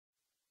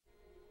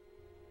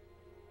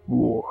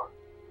war.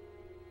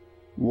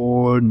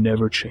 War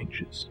never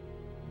changes.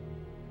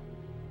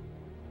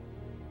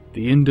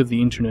 The end of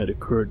the internet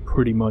occurred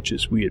pretty much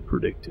as we had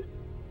predicted.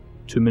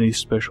 Too many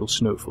special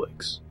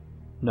snowflakes.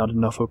 Not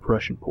enough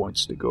oppression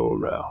points to go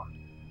around.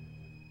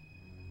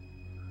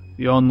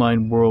 The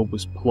online world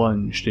was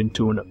plunged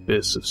into an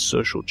abyss of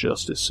social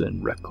justice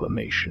and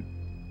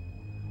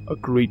reclamation. A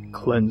great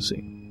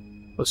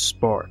cleansing, a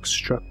spark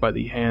struck by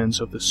the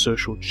hands of the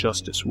social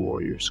justice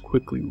warriors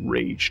quickly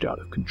raged out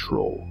of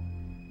control.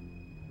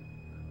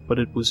 But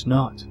it was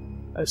not,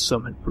 as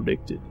some had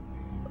predicted,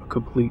 a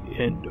complete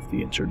end of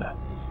the internet.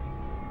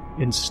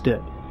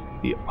 Instead,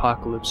 the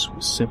apocalypse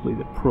was simply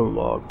the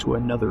prologue to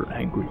another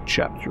angry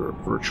chapter of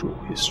virtual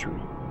history.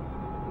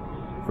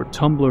 For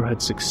Tumblr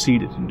had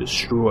succeeded in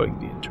destroying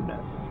the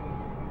internet,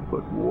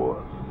 but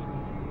war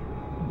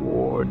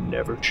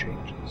never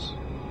changes.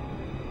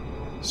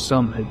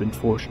 Some had been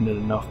fortunate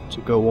enough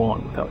to go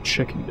on without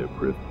checking their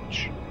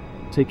privilege,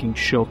 taking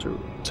shelter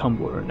with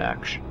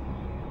TumblrInAction.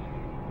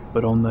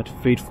 But on that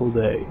fateful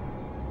day,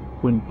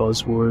 when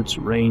buzzwords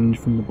rained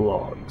from the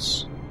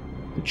blogs,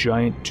 the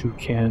giant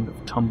toucan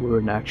of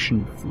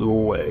TumblrInAction flew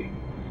away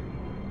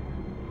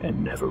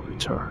and never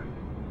returned.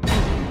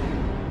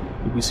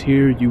 It was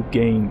here you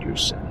gained your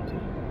sanity.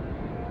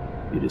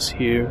 It is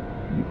here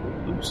you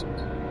will lose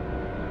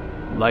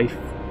it. Life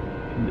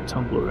in the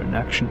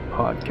TumblrInAction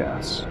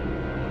podcast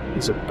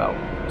is about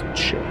to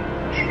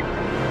change.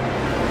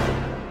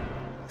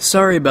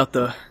 Sorry about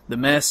the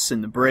mess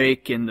and the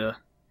break and the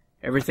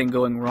everything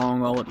going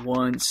wrong all at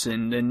once,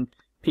 and then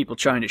people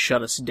trying to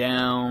shut us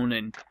down,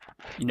 and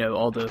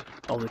all the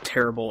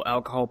terrible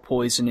alcohol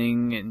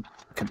poisoning and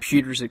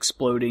computers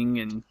exploding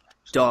and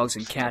dogs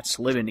and cats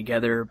living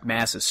together,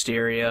 mass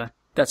hysteria,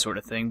 that sort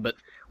of thing. But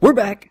we're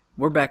back.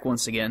 We're back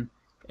once again,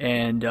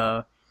 and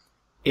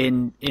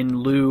in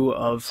lieu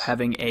of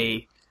having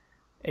a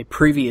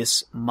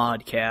previous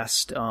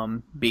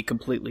modcast be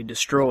completely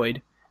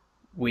destroyed,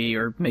 we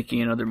are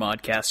making another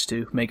modcast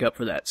to make up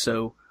for that.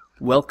 So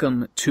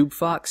welcome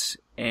tubefox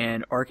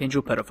and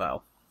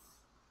ArchangellePedophile.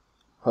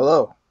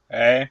 Hello.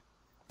 Hey.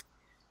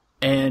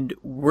 And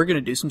we're gonna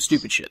do some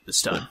stupid shit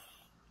this time.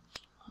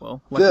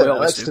 Well, like Good, we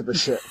always do. stupid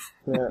shit.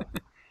 Yeah.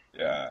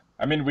 Yeah.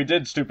 I mean, we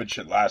did stupid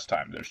shit last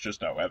time. There's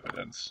just no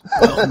evidence.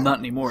 Well, not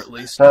anymore, at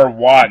least. For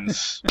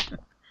once.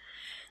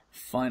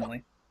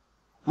 Finally.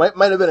 Might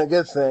have been a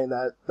good thing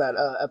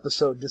that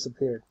episode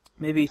disappeared.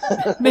 Maybe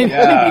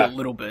Yeah. a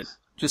little bit.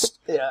 Just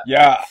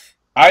Yeah.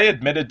 I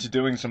admitted to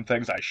doing some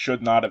things I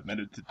should not have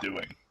admitted to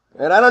doing.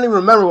 And I don't even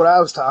remember what I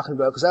was talking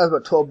about because I was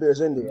about 12 beers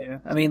into it. yeah.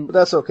 I mean, But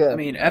that's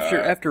okay.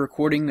 After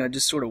recording, I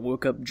just sort of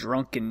woke up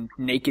drunk and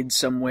naked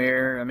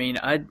somewhere. I mean,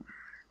 it's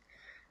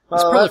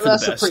probably for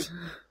the best.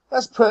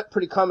 That's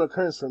pretty common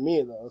occurrence for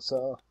me though.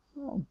 So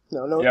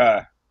no.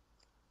 Yeah.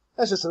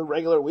 That's just a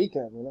regular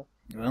weekend,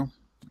 Well,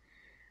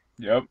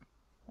 Yep.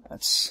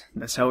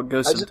 that's how it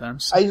goes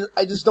sometimes.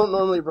 I just don't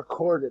normally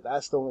record it.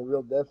 That's the only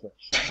real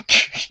difference.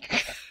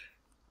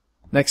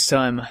 Next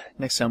time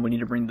we need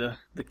to bring the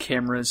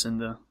cameras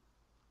and the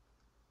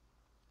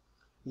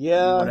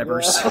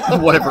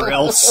whatever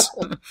else.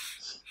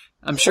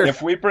 I'm sure.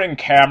 If we bring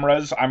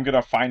cameras, I'm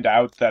gonna find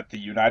out that the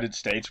United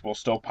States will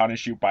still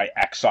punish you by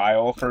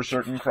exile for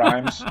certain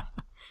crimes.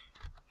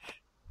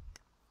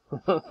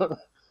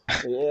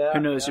 Yeah. Who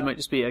knows? You might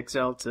just be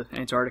exiled to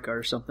Antarctica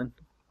or something.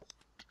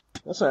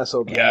 That's not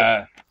so bad.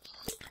 Yeah.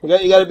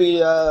 You gotta be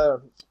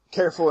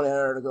careful in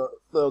Antarctica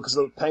though, because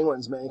the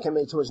penguins, man, you can't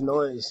make too much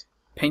noise.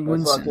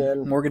 Penguins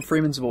and Morgan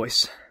Freeman's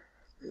voice.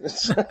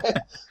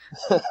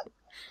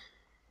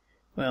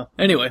 Well,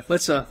 anyway,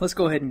 let's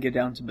go ahead and get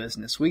down to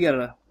business. We got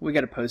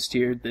a post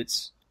here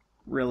that's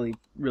really,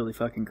 really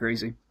fucking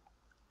crazy.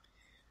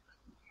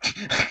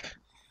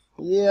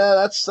 Yeah,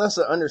 that's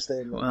an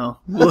understatement.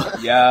 Well,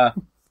 Yeah.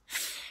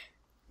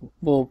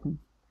 well,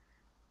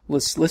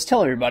 let's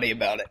tell everybody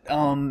about it.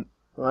 All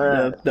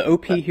right. The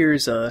OP here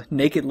is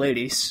naked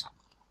ladies.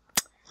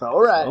 It's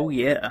all right. Oh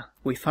yeah,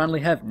 we finally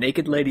have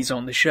naked ladies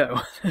on the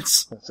show.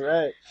 That's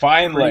right.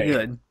 Finally. pretty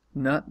good.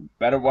 Not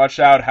Better watch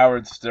out,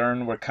 Howard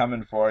Stern. We're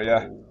coming for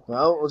you.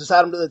 Well, we'll just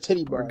add him to the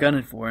titty bar. we're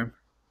gunning for him.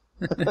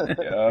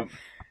 Yep.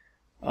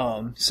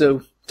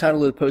 So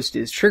title of the post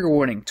is Trigger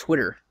Warning: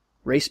 Twitter.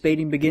 Race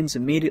baiting begins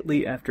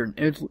immediately after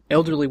an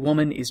elderly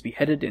woman is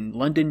beheaded in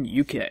London,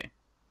 UK.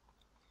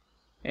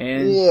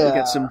 And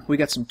we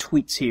got some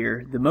tweets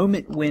here. The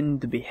moment when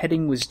the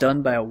beheading was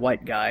done by a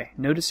white guy,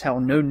 notice how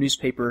no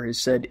newspaper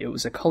has said it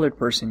was a colored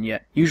person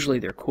yet. Usually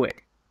they're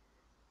quick.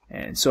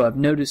 And so I've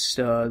noticed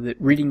that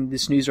reading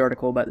this news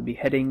article about the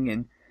beheading,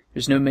 and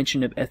there's no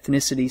mention of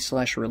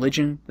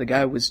ethnicity/religion. The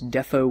guy was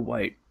defo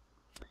white.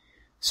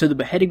 So the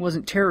beheading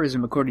wasn't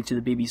terrorism according to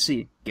the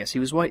BBC. Guess he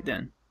was white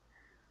then.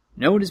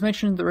 No one has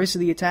mentioned the race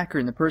of the attacker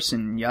and the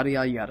person, yada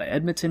yada yada.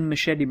 Edmonton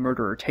machete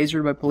murderer,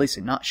 tasered by police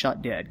and not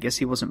shot dead. Guess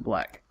he wasn't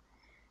black.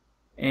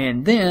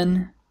 And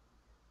then...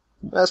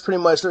 That's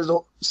pretty much, there's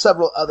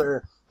several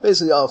other,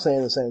 basically all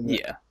saying the same thing.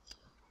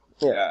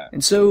 Yeah.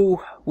 And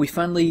so we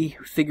finally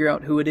figure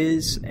out who it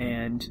is,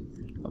 and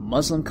A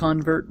Muslim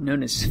convert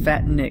known as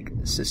Fat Nick,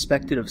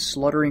 suspected of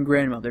slaughtering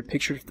grandmother,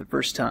 pictured for the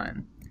first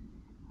time.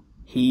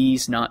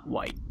 He's not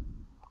white.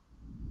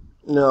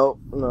 No.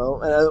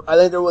 And I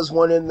think there was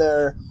one in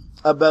there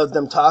about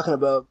them talking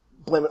about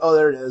blaming. Oh,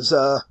 there it is.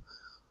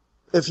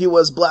 If he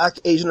was black,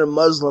 Asian, or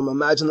Muslim,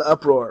 imagine the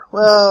uproar.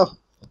 Well.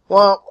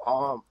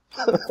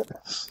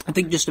 I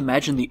think just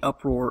imagine the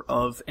uproar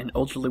of an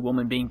elderly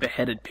woman being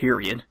beheaded,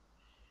 period.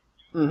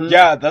 Mm-hmm.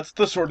 Yeah, that's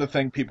the sort of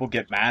thing people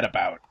get mad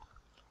about.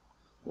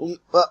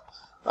 Well,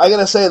 I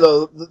gotta say,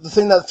 though, the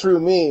thing that threw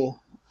me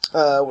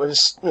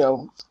was,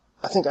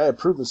 I think I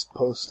approved this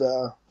post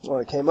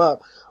when it came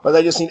up, was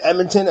I just seen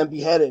Edmonton and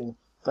beheading.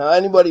 Now,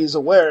 anybody who's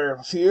aware,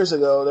 a few years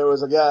ago, there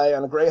was a guy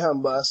on a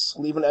Greyhound bus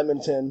leaving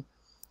Edmonton,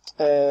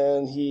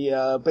 and he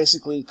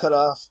basically cut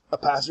off a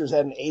passenger's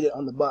head and ate it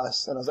on the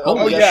bus. And I was like,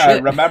 oh yeah,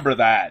 shit. I remember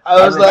that.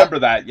 I remember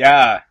that,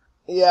 yeah.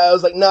 Yeah, I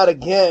was like, not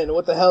again.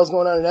 What the hell's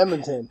going on in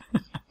Edmonton?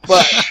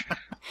 But,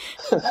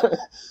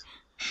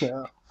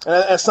 yeah. And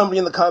as somebody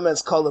in the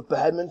comments called it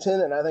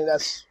Behedmonton, and I think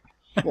that's,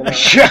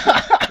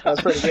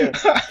 that's pretty good.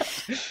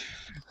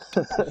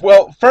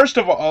 Well, first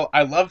of all,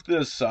 I love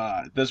this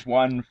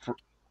one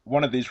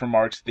of these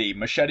remarks, the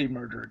machete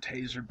murderer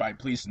tasered by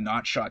police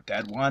not shot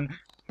dead one,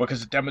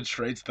 because it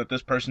demonstrates that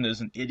this person is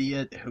an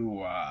idiot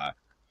who,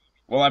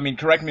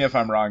 correct me if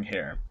I'm wrong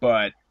here,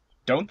 but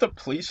don't the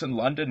police in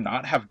London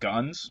not have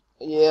guns?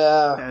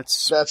 Yeah,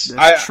 that's true.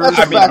 That's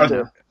a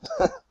factor.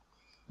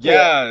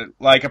 Yeah,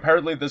 like,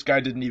 apparently this guy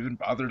didn't even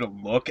bother to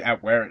look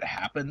at where it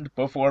happened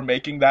before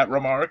making that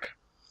remark.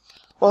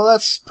 Well,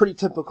 that's pretty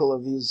typical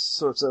of these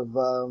sorts of,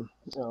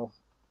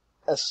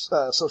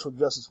 social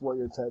justice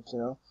warrior types,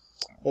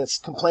 It's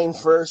complain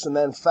first and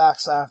then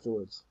facts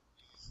afterwards.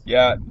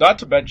 Yeah, not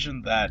to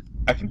mention that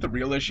I think the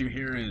real issue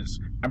here is,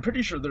 I'm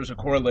pretty sure there's a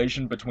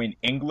correlation between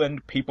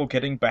England, people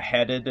getting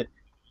beheaded,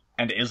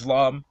 and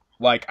Islam.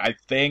 Like, I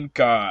think,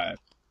 that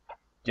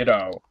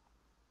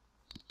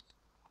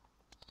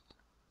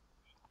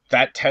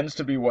tends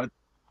to be what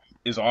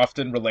is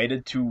often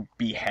related to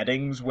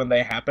beheadings when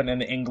they happen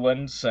in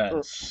England,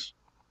 since,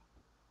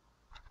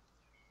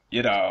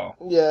 Yeah,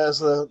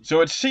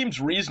 So it seems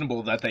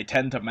reasonable that they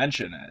tend to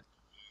mention it.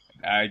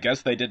 I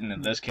guess they didn't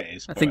in this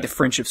case. I think the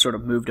French have sort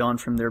of moved on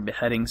from their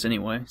beheadings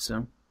anyway,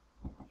 so.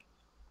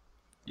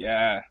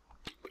 Yeah.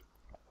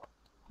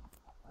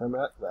 I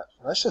mean,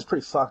 that's just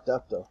pretty fucked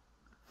up, though.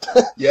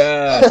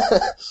 Yeah.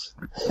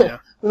 Yeah.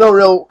 No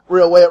real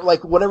way,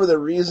 like, whatever the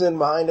reason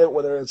behind it,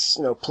 whether it's,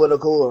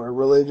 political or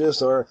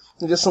religious or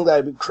just some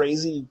guy be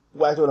crazy,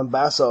 whacked out on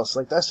bath sauce,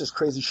 like, that's just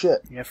crazy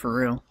shit. Yeah, for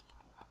real.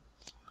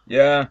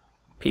 Yeah.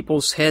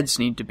 People's heads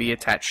need to be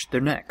attached to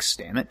their necks,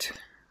 damn it.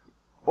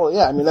 Well,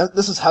 yeah, I mean,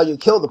 this is how you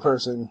kill the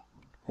person,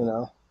 They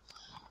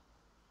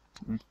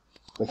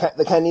kind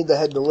of need the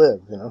head to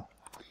live,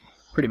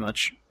 Pretty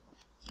much.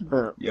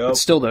 Yep. But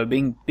still, though,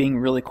 being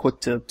really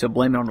quick to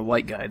blame it on a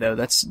white guy, though,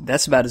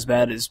 that's about as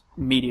bad as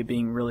media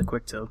being really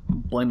quick to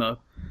blame a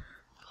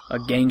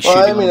gang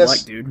shooting on a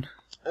black dude.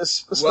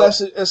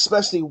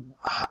 Especially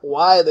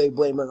why they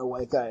blame it on a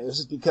white guy. It's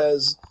just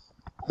because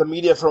the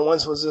media, for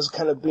once, was just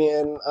kind of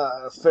being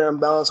fair and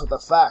balanced with the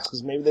facts,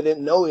 because maybe they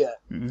didn't know yet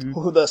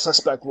who the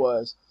suspect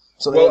was.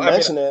 So they didn't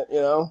mention it,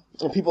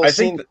 And people have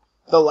seen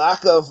the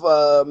lack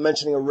of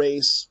mentioning a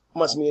race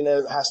must mean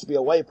that it has to be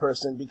a white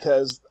person,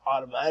 because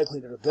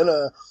automatically they're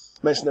gonna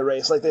mention the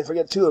race. Like, they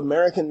forget, too,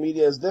 American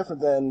media is different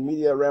than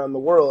media around the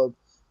world.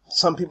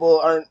 Some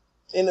people aren't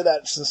into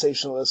that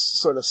sensationalist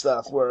sort of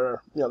stuff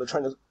where, they're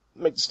trying to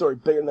make the story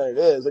bigger than it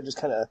is. They're just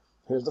kind of,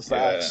 here's the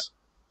facts,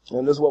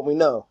 and this is what we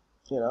know.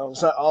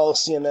 It's not all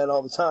CNN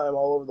all the time,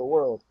 all over the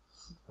world.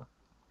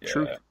 Yeah.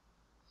 True.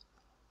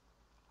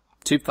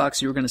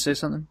 Tubefox, you were going to say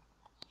something?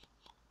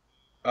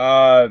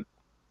 I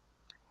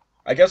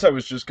guess I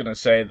was just going to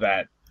say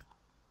that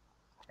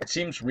it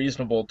seems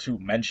reasonable to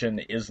mention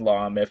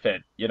Islam if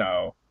it,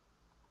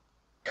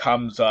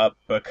 comes up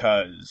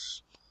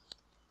because,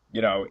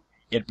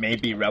 it may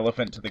be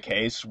relevant to the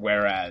case,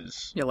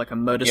 whereas... Yeah, like a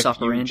modus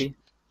operandi?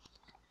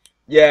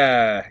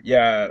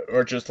 Yeah,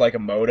 or just like a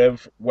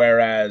motive,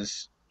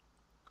 whereas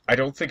I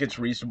don't think it's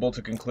reasonable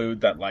to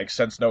conclude that, like,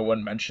 since no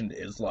one mentioned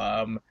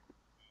Islam,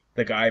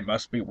 the guy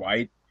must be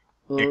white.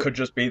 It could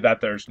just be that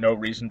there's no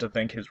reason to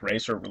think his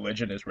race or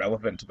religion is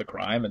relevant to the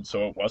crime, and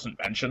so it wasn't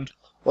mentioned.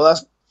 Well,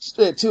 that's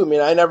it, too. I mean,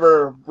 I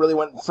never really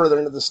went further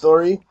into the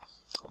story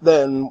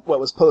than what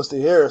was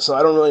posted here, so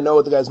I don't really know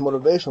what the guy's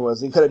motivation was.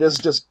 He could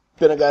have just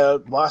been a guy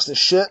that lost his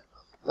shit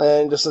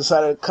and just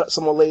decided to cut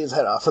some old lady's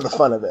head off for the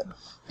fun of it,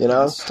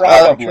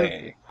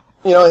 Probably.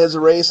 His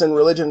race and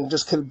religion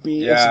just could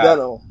be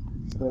incidental.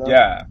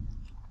 Yeah.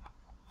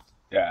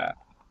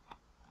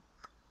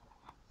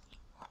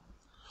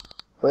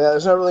 But yeah,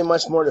 there's not really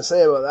much more to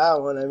say about that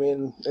one. I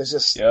mean, it's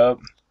just... Yep.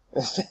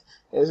 It's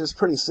just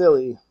pretty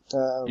silly.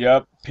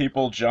 Yep,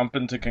 people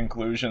jumping to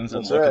conclusions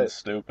and looking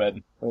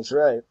stupid. That's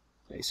right.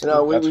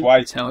 Basically.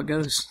 That's how it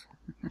goes.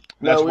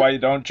 That's why you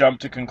don't jump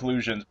to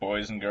conclusions,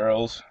 boys and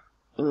girls.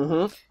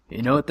 Mm-hmm.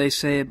 You know what they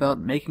say about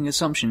making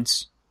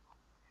assumptions.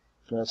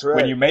 That's right.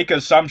 When you make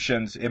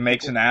assumptions, it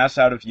makes an ass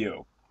out of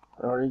you.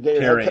 Or you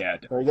get your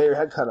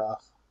head cut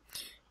off.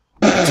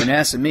 It's an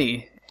ass of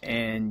me,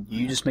 and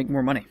you just make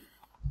more money.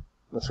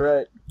 That's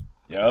right.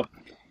 Yep.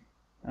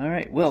 All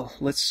right, well,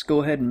 let's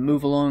go ahead and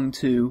move along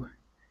to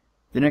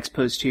the next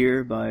post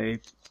here by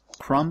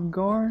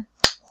Kromgar.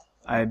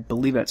 I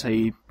believe that's how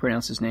you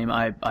pronounce his name.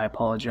 I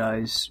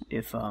apologize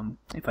if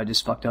I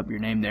just fucked up your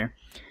name there.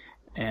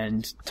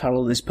 And the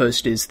title of this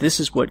post is, "This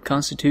is what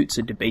constitutes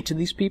a debate to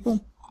these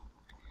people?"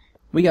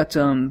 We got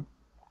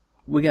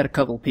a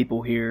couple of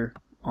people here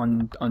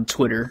on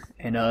Twitter,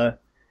 and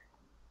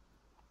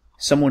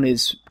someone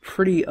is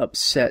pretty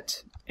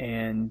upset,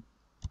 and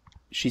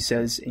she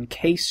says, "In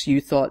case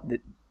you thought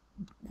that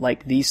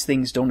like these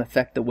things don't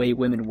affect the way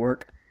women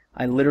work,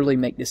 I literally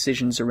make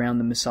decisions around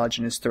the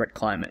misogynist threat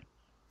climate."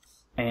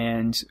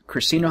 And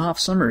Christina Hoff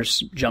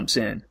Summers jumps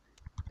in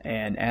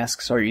and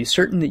asks, "Are you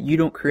certain that you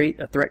don't create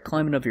a threat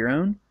climate of your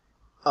own?"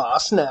 Aw,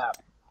 snap.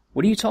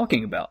 What are you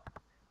talking about?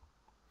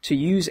 To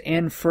use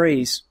and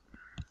phrase...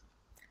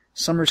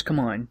 Summers, come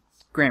on.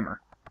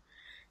 Grammar.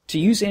 To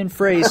use and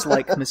phrase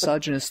like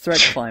misogynist threat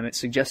climate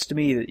suggests to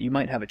me that you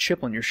might have a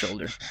chip on your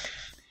shoulder.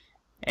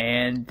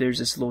 And there's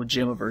this little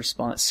gem of a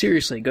response.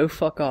 "Seriously, go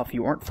fuck off.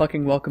 You aren't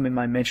fucking welcome in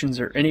my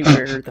mentions or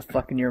anywhere the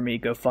fucking near me.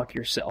 Go fuck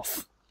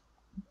yourself."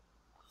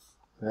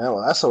 Yeah,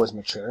 well, that's always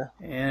mature.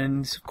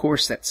 And, of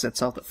course, that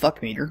sets off the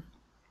fuck meter.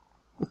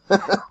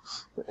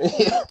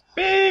 Yeah.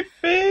 Beep,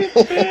 beep,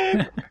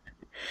 beep.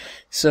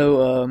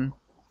 So,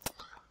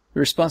 the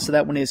response to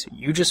that one is,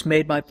 "You just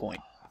made my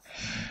point."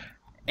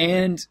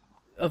 And,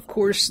 of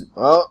course...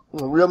 Well,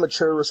 a real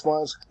mature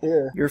response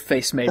here. "Your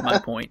face made my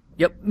point."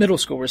 Yep, middle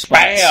school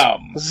response.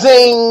 Bam!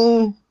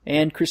 Zing!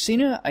 And,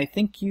 Christina, I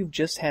think you've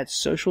just had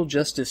social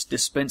justice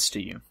dispensed to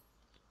you.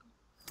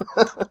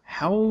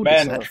 How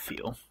does that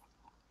feel?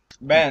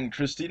 Man,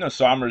 Christina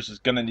Sommers is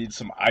gonna need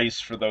some ice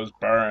for those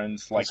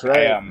burns. Like, That's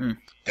right. damn.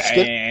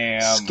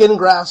 Damn. Skin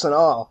grafts and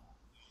all.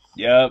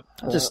 Yep.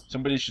 Just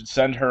Somebody should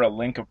send her a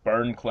link of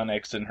burn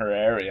clinics in her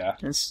area.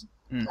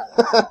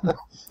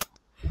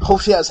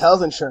 Hope she has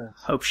health insurance.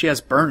 Hope she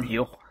has burn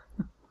heal.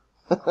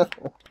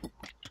 But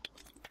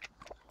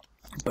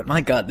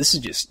my God, this is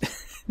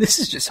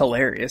just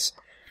hilarious.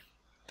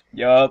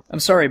 Yup. I'm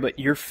sorry, but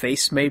your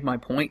face made my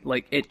point.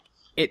 Like,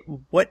 at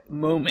what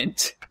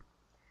moment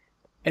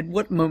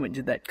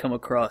did that come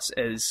across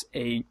as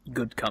a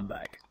good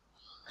comeback?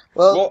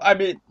 Well, I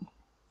mean...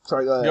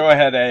 Sorry, go ahead. Go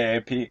ahead,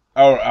 AAP.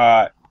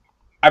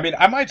 I mean,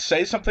 I might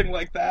say something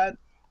like that,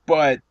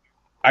 but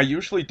I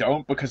usually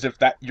don't, because if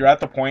that you're at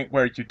the point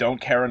where you don't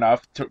care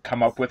enough to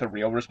come up with a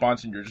real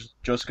response and you're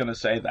just gonna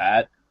say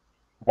that,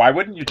 why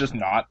wouldn't you just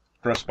not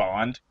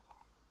respond?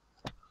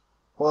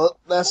 Well,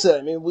 that's it.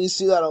 I mean, we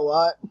see that a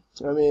lot.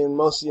 I mean,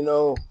 most of you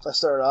know, I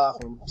started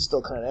off, and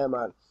still kind of am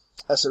on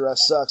SRS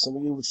Sucks, and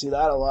we would see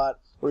that a lot,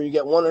 where you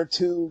get one or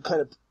two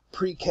kind of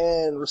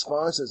pre-canned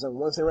responses, and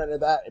once they ran into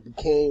that, it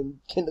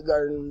became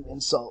kindergarten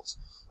insults.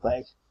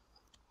 Like,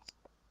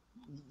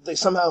 they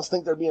somehow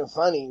think they're being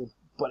funny,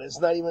 but it's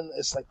not even,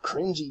 it's like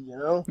cringy, you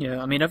know?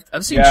 Yeah, I mean,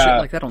 I've seen shit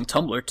like that on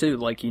Tumblr, too,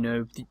 like, you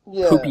know,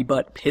 poopy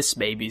butt piss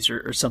babies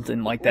or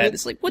something like that.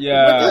 It's like, what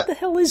the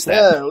hell is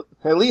that?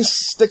 Yeah, at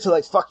least stick to,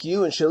 like, fuck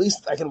you and shit. At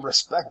least I can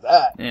respect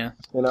that. Yeah.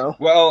 You know?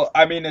 Well,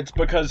 I mean, it's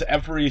because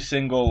every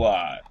single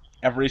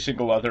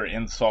other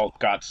insult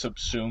got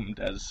subsumed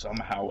as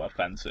somehow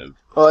offensive.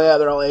 Oh yeah,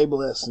 they're all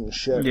ableist and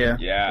shit.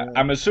 Yeah.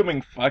 I'm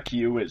assuming fuck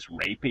you is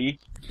rapey.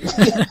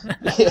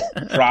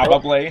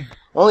 Probably.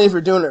 Only if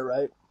you're doing it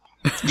right.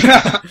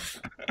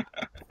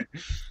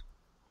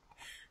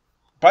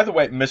 By the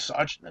way,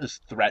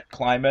 Misogynist Threat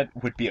Climate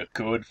would be a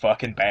good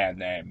fucking band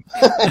name.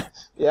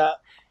 Yeah.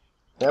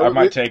 I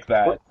might take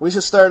that. We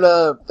should start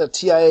a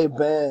TIA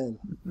band.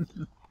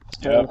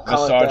 Yep,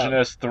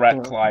 Misogynist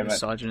Threat Climate.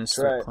 Misogynist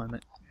Threat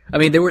Climate. I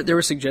mean, there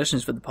were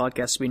suggestions for the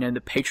podcast to be named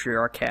the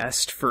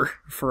Patriarchcast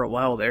for a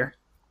while there,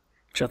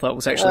 which I thought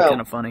was actually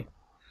kind of funny.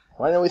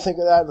 Why didn't we think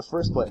of that in the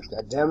first place?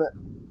 God damn it.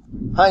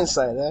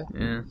 Hindsight, eh?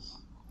 Yeah.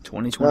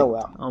 2020. Oh,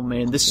 well. Oh,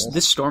 man,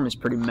 this storm is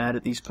pretty mad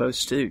at these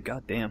posts, too.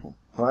 God damn.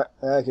 What?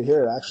 Yeah, I could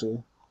hear it,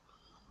 actually.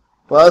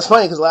 Well, it's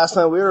funny, because last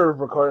time we were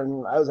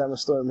recording, I was having a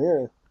storm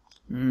here.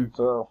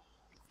 So,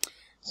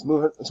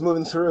 it's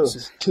moving through.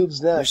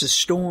 Tube's next. There's a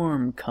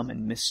storm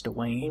coming, Mr.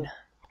 Wayne.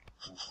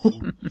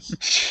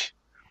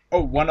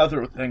 Oh, one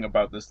other thing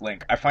about this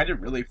link. I find it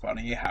really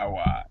funny how,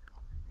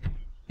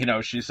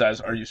 she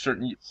says, "Are you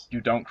certain you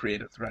don't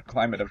create a threat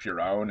climate of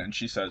your own?" And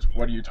she says,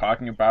 "What are you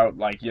talking about?"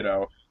 Like,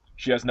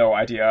 she has no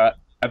idea.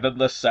 And then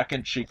the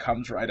second she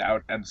comes right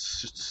out and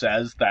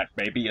says that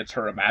maybe it's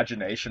her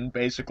imagination,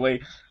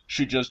 basically,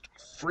 she just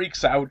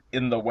freaks out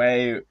in the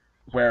way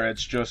where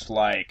it's just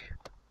like,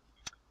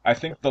 I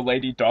think the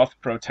lady doth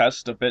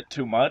protest a bit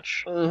too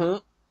much.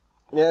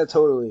 Mm-hmm. Yeah,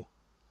 totally.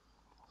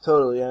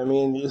 Totally. I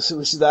mean, we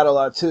see that a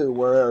lot, too,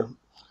 where,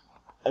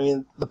 I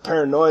mean, the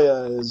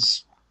paranoia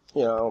is,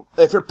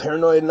 if you're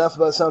paranoid enough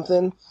about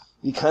something,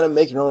 you kind of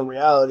make your own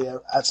reality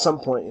at some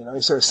point,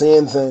 you start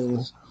seeing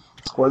things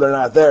where they're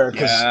not there,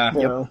 because,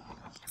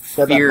 Fear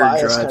that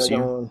bias drives kind of you.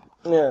 going.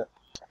 Yeah.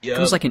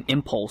 becomes like an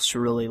impulse,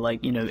 really.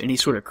 Like, any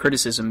sort of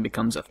criticism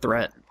becomes a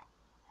threat.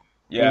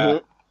 Yeah.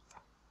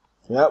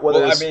 Mm-hmm. Yeah,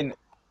 well, I mean,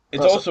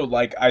 it's also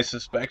like, I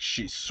suspect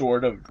she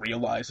sort of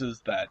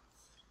realizes that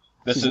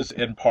this is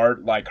in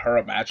part like her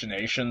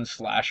imagination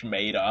 /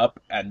 made up,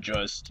 and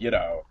just,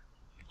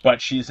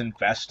 but she's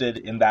invested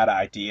in that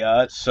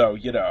idea, so,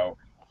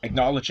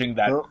 acknowledging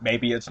that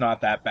maybe it's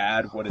not that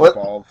bad would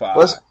involve...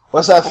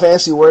 What's that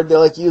fancy word they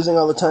like using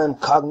all the time?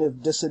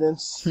 Cognitive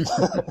dissonance?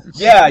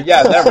 yeah,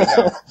 there we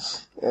go.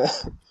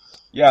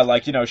 Yeah,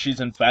 like, she's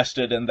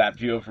invested in that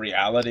view of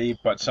reality,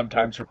 but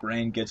sometimes her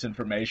brain gets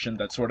information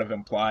that sort of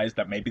implies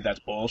that maybe that's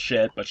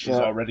bullshit, but she's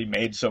already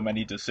made so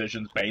many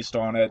decisions based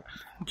on it.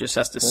 Just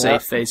has to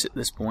save face at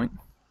this point.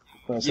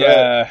 That's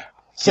right.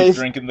 Keep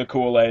drinking the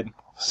Kool-Aid.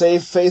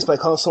 Save face by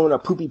calling someone a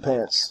poopy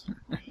pants.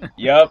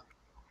 Yep.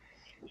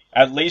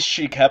 At least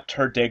she kept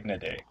her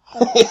dignity.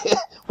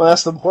 Well,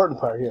 that's the important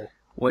part here.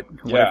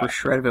 Whatever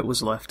shred of it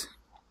was left.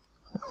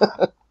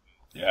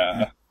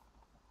 Yeah.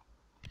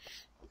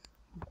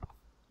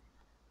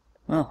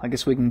 Well, I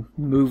guess we can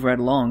move right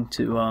along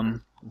to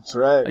that's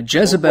right. A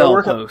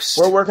Jezebel post.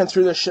 We're working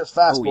through this shit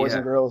fast, boys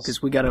and girls.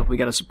 Because we got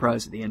a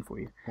surprise at the end for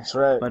you. That's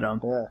right. But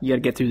you got to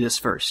get through this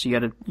first. You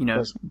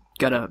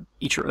got to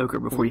eat your ochre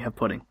before you have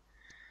pudding.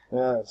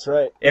 Yeah, that's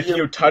right. If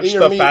you touch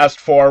the fast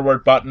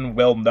forward button,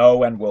 we'll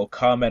know and we'll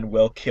come and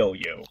we'll kill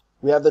you.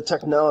 We have the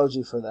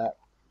technology for that.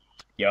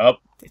 Yup.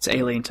 It's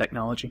alien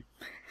technology.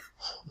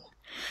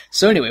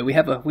 So anyway, we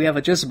have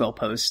a Jezebel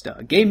post.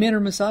 Gay men are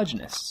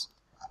misogynists,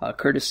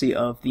 courtesy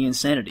of The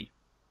Insanity.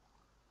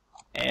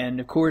 And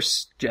of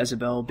course,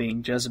 Jezebel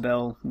being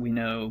Jezebel, we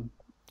know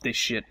this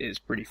shit is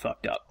pretty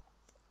fucked up.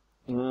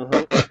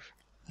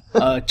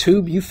 Mm-hmm.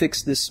 Tube, you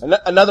fixed this.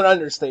 Another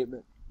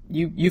understatement.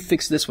 You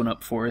fixed this one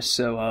up for us,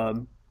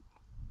 so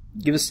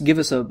give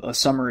us a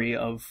summary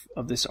of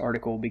this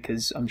article,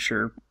 because I'm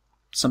sure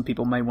some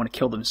people might want to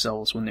kill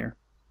themselves when they're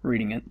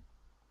reading it.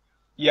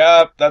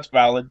 Yeah, that's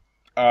valid.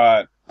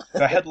 The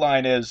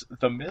headline is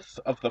The Myth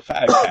of the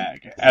Fag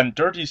Hag and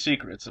Dirty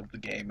Secrets of the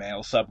Gay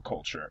Male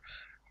Subculture.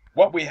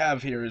 What we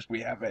have here is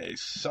we have a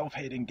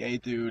self-hating gay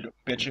dude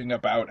bitching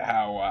about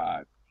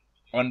how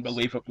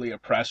unbelievably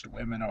oppressed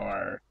women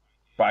are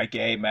by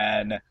gay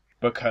men,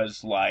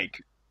 because,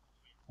 like,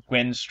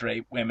 when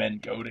straight women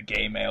go to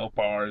gay male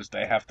bars,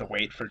 they have to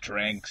wait for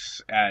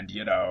drinks, and,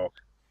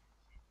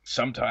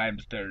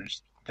 sometimes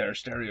they're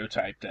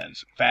stereotyped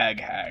as fag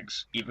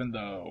hags, even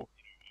though,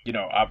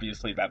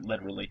 obviously that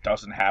literally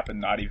doesn't happen,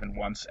 not even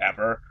once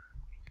ever.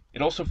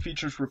 It also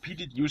features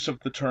repeated use of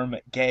the term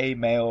gay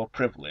male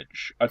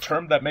privilege, a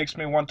term that makes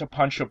me want to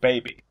punch a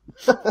baby.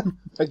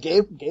 A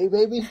gay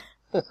baby?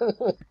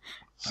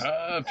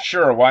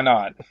 Sure, why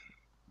not?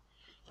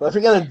 Well, if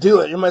you're gonna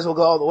do it, you might as well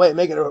go all the way and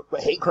make it a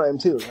hate crime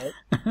too,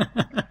 right?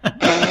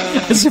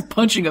 As if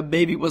punching a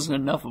baby wasn't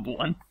enough of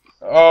one.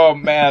 Oh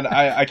man,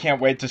 I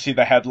can't wait to see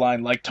the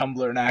headline, like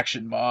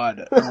TumblrInAction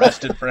mod,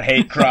 arrested for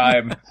hate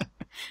crime.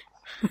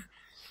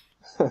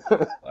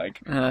 Like,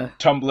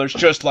 Tumblr's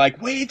just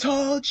like, we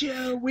told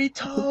you!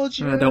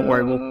 Don't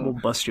worry, we'll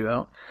bust you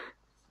out.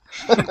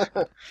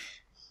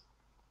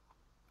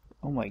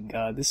 Oh my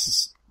god, this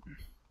is...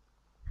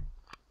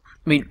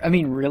 I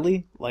mean,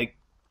 really? Like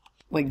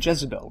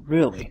Jezebel,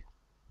 really?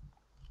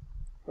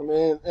 I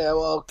mean, yeah,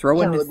 well, can't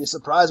really be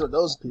surprised with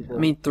those people. I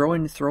mean,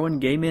 throwing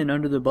gay men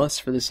under the bus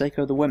for the sake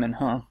of the women,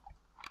 huh?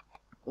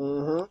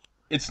 Mm-hmm.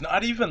 It's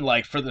not even,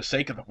 like, for the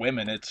sake of the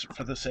women, it's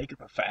for the sake of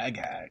the fag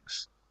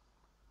hags.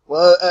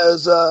 Well,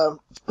 as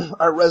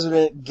our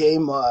resident gay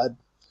mod,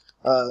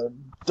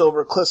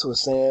 Dover Cliss,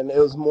 was saying, it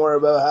was more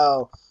about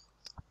how,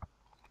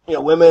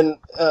 women,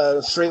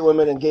 straight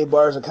women in gay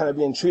bars are kind of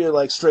being treated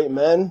like straight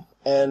men,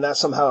 and that's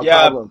somehow a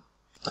problem.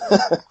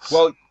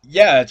 Well,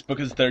 yeah, it's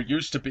because they're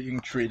used to being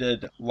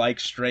treated like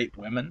straight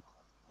women.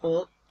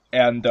 Mm-hmm.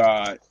 And,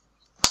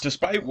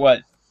 despite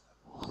what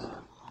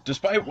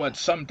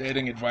some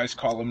dating advice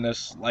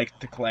columnists like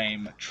to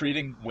claim,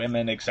 treating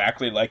women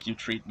exactly like you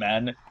treat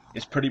men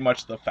is pretty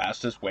much the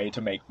fastest way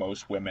to make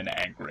most women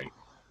angry.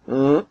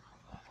 Mm-hmm.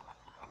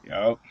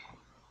 Yep.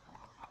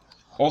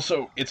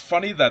 Also, it's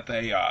funny that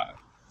they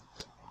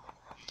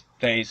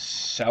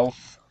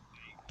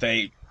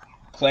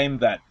claim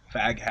that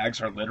fag hags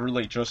are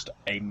literally just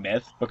a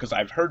myth, because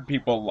I've heard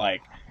people,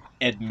 like,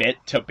 admit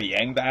to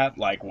being that,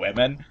 like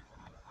women.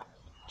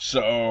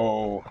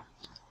 So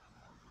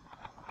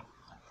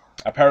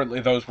apparently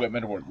those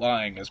women were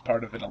lying as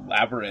part of an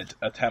elaborate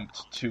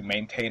attempt to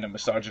maintain a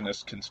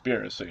misogynist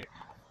conspiracy.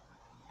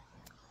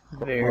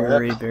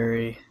 Very,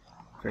 very,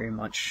 very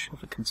much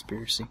of a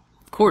conspiracy.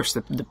 Of course,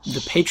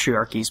 the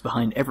patriarchy's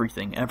behind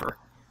everything, ever.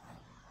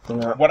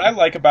 Yeah. What I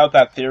like about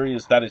that theory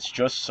is that it's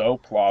just so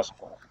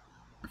plausible.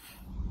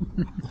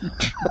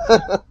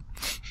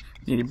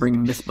 Need to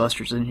bring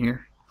Mythbusters in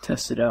here,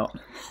 test it out.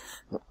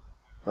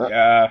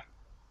 Yeah.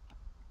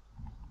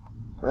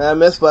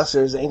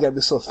 Mythbusters ain't gonna be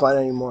so fun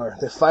anymore.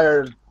 They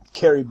fired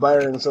Carrie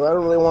Byron, so I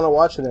don't really want to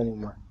watch it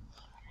anymore.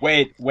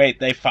 Wait,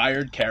 they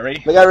fired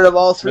Carrie? They got rid of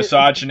all three.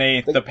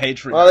 Misogyny, the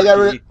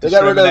patriarchy,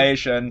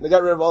 discrimination. They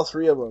got rid of all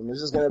three of them.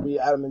 It's just going to be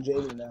Adam and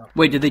Jamie now.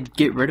 Wait, did they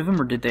get rid of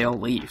him, or did they all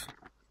leave?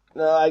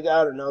 No, I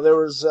don't know. There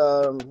was,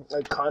 a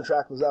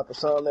contract was up or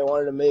something. They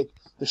wanted to make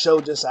the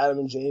show just Adam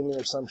and Jamie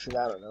or some shit.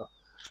 I don't know.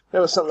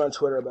 There was something on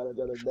Twitter about it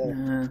the other day.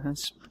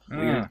 That's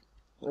weird.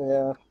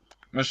 Yeah.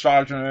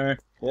 Misogyny.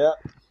 Yeah.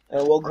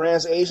 And Will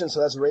Grant's Asian,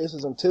 so that's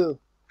racism, too.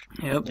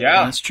 Yep.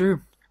 Yeah. That's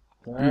true.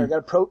 All right, we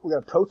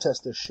gotta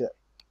protest this shit.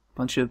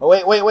 Bunch of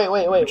wait.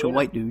 Bunch of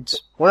white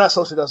dudes. We're not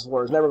social justice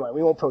warriors. Never mind.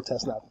 We won't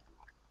protest nothing.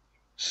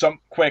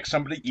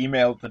 Somebody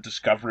emailed the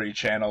Discovery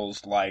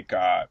Channel's,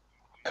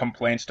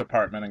 complaints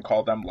department and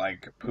called them,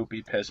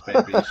 poopy piss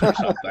babies or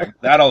something.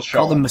 That'll show.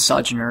 Call them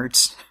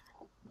misogynerds.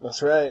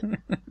 That's right.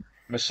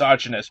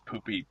 Misogynist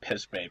poopy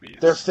piss babies.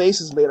 Their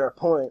faces made our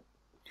point.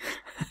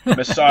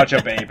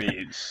 Misogya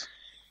babies.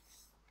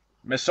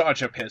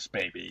 Misogya piss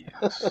babies.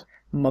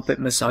 Muppet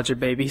Misogya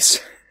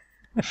babies.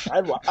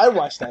 I'd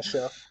watch that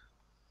show.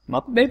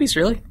 Muppet babies,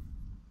 really?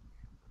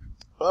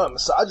 Oh,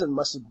 misogyn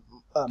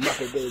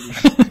Muppet babies.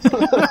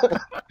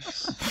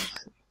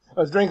 I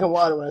was drinking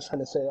water when I was trying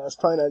to say that. That's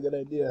probably not a good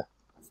idea.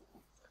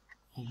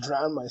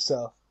 Drown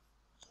myself.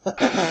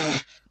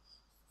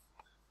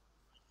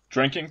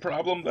 Drinking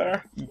problem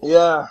there?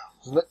 Yeah.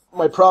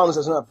 My problem is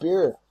it's not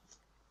beer.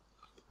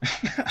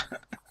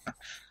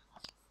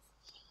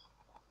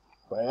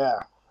 But yeah.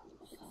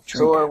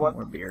 Drink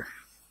more beer.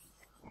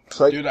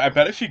 Dude, I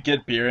bet if you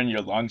get beer in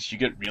your lungs, you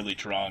get really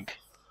drunk.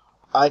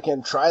 I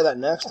can try that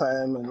next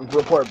time and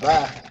report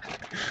back.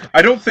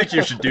 I don't think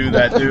you should do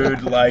that, dude.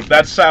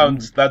 That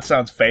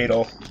sounds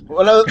fatal.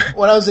 When I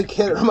was a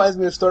kid, it reminds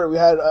me of a story we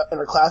had in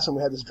our classroom.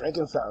 We had this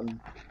drinking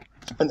fountain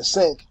in the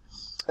sink,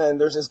 and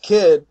there's this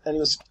kid, and he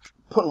was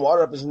putting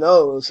water up his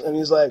nose, and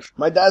he's like,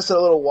 "My dad said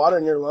a little water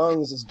in your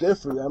lungs is good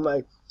for you." I'm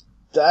like,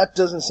 that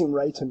doesn't seem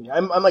right to me.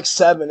 I'm like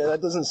 7, and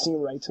that doesn't seem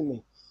right to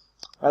me.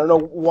 I don't know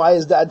why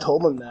his dad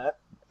told him that.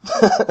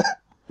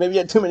 Maybe he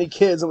had too many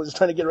kids and was just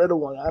trying to get rid of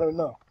one. I don't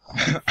know.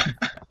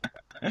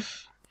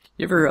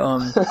 You ever,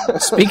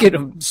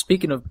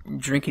 speaking of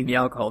drinking the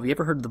alcohol, have you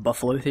ever heard of the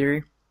buffalo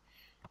theory?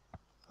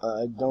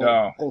 I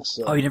don't think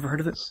so. Oh, you never heard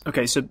of it?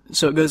 Okay, so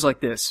it goes like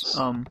this.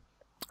 A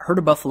herd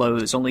of buffalo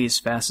is only as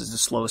fast as the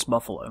slowest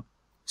buffalo.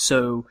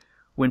 So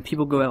when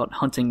people go out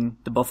hunting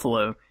the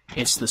buffalo,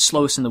 it's the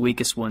slowest and the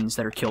weakest ones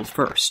that are killed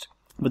first.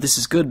 But this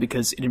is good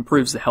because it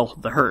improves the health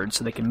of the herd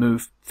so they can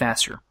move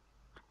faster.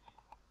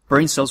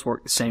 Brain cells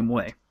work the same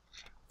way.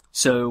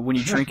 So when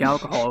you drink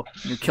alcohol,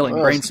 you're killing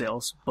brain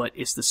cells, but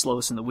it's the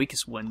slowest and the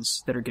weakest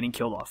ones that are getting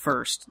killed off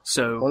first.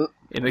 So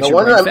it makes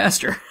your brain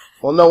faster.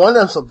 Well, no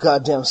wonder I'm so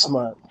goddamn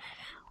smart.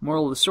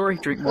 Moral of the story,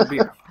 drink more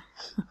beer.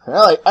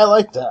 I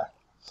like that.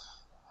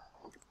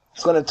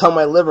 It's going to tell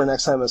my liver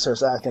next time it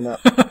starts acting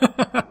up.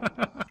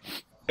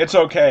 It's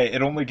okay.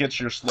 It only gets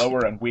your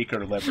slower and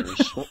weaker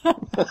livers.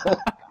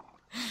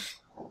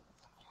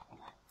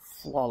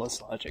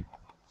 Flawless logic.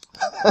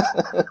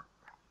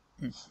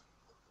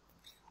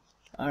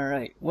 All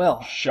right.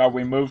 Well, shall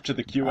we move to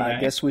the Q&A? I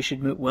guess we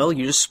should move. Well,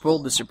 you just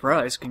spoiled the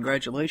surprise.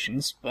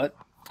 Congratulations, but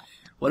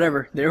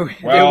whatever. There we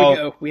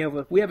go. We have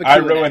a Q&A. I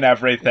ruin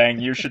everything.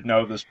 You should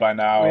know this by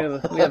now.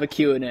 We have a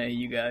Q&A,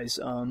 you guys.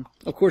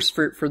 Of course,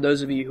 for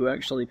those of you who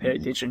actually pay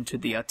attention to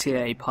the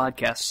TIA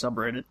podcast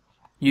subreddit,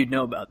 you'd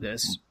know about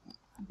this.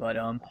 But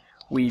it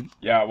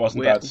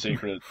wasn't that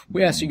secret.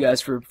 We asked you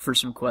guys for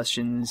some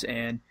questions,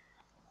 and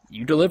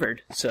you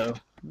delivered. So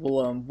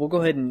we'll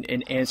go ahead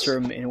and answer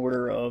them in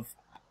order of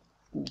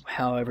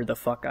however the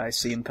fuck I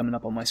see them coming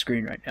up on my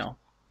screen right now.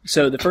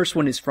 So the first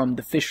one is from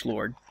the Fish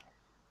Lord.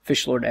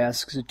 Fish Lord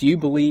asks, do you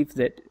believe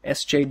that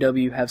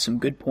SJW have some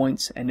good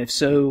points, and if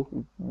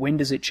so, when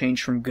does it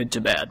change from good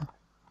to bad?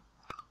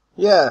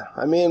 Yeah,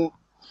 I mean,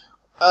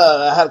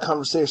 I had a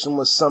conversation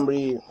with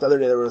somebody the other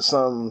day. There was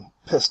some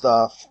pissed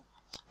off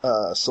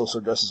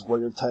social justice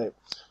warrior type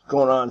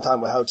going on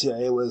talking about how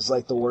TIA was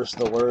like the worst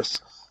of the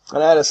worst.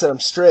 And I had to set him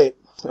straight.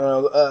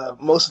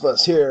 Most of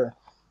us here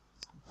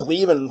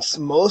believe in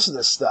most of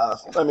this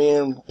stuff. I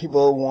mean,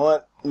 people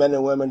want men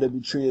and women to be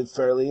treated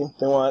fairly.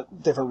 They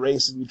want different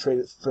races to be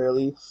treated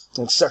fairly,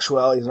 and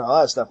sexualities and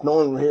all that stuff. No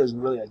one here is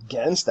really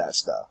against that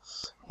stuff.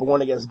 But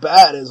when it gets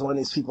bad is when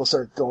these people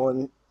start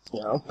going,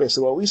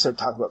 basically what we start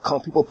talking about,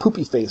 calling people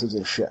poopy faces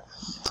and shit.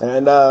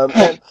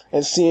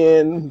 And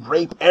seeing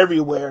rape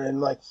everywhere,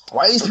 and like,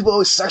 why are these people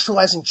always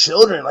sexualizing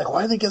children? Like,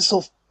 why do they get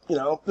so,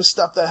 this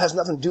stuff that has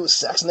nothing to do with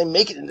sex, and they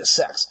make it into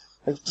sex?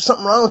 Like, there's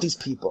something wrong with these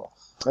people.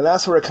 And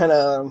that's where it kind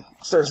of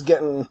starts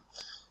getting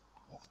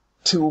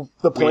to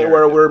the point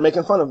where we're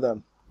making fun of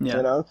them.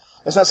 Yeah.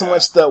 It's not so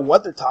much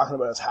what they're talking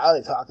about, it's how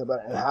they talk about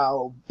it, and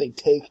how they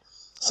take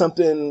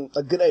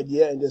a good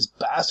idea, and just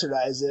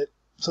bastardize it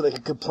so they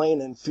can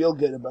complain and feel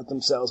good about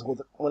themselves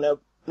when they're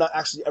not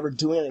actually ever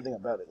doing anything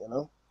about it,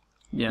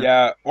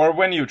 Yeah, or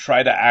when you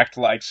try to act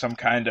like some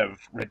kind of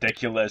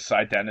ridiculous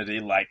identity,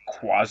 like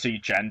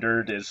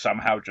quasi-gendered, is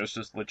somehow just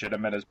as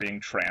legitimate as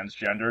being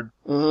transgendered.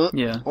 Mm-hmm.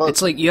 Yeah, well,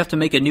 it's like you have to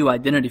make a new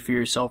identity for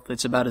yourself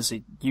that's about as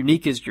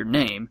unique as your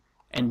name,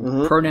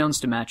 and pronouns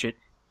to match it,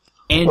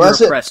 And you're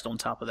oppressed on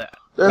top of that.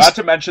 Not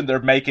to mention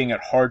they're making it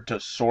hard to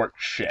sort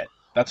shit.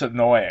 That's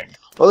annoying.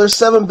 Well, there's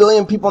 7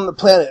 billion people on the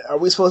planet. Are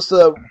we supposed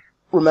to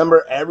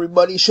remember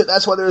everybody's shit?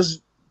 That's why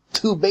there's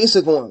 2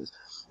 basic ones.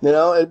 You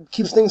know, it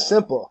keeps things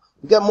simple.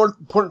 We got more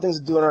important things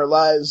to do in our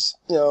lives,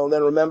 you know,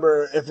 than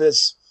remember if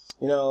it's,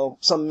 you know,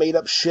 some made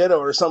up shit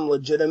or some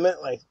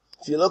legitimate. Like,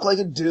 if you look like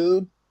a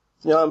dude,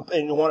 you know,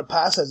 and you want to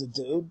pass as a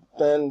dude,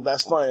 then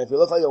that's fine. If you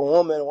look like a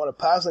woman and want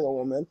to pass like a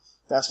woman,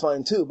 that's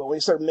fine too. But when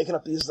you start making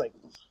up these, like,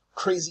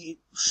 crazy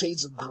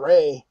shades of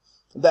gray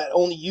that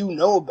only you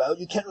know about,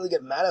 you can't really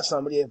get mad at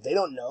somebody if they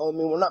don't know. I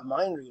mean, we're not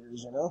mind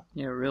readers, you know?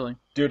 Yeah, really.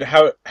 Dude,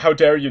 how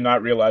dare you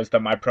not realize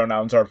that my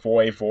pronouns are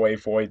void,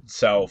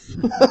 self.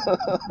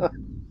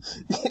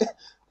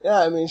 Yeah,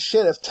 I mean,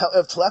 shit, if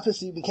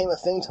telepathy became a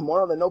thing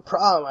tomorrow, then no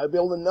problem. I'd be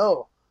able to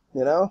know,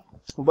 you know?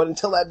 But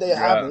until that day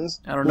happens...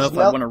 I don't know if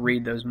I want to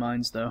read those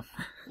minds, though.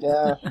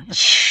 Yeah.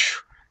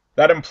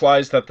 That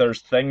implies that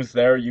there's things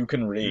there you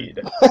can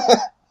read.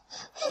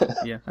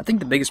 Yeah, I think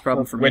the biggest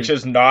problem for me... Which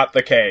is not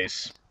the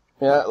case.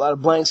 Yeah, a lot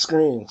of blank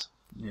screens.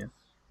 Yeah.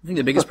 I think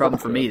the biggest problem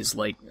for me is,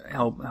 like,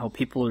 how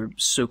people are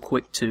so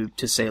quick to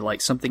say, like,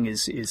 something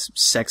is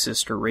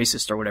sexist or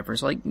racist or whatever.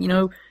 It's like, you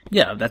know,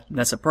 yeah,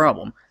 that's a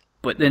problem.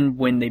 But then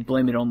when they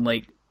blame it on,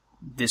 like,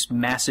 this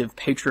massive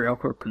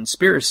patriarchal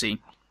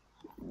conspiracy,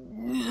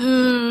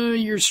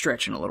 you're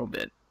stretching a little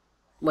bit.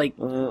 Like,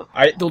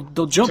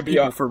 they'll jump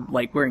people for,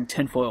 like, wearing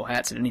tinfoil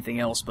hats and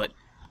anything else, but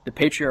the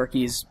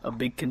patriarchy is a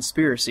big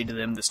conspiracy to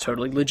them that's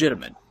totally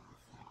legitimate.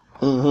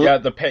 Mm-hmm. Yeah,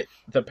 the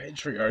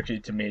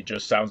patriarchy to me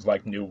just sounds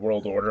like New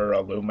World Order,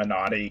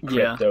 Illuminati,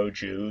 crypto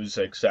Jews,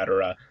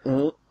 etc.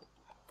 Mm-hmm.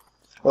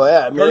 Well,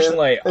 yeah, I mean,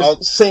 personally,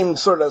 it's same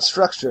sort of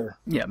structure.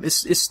 Yeah,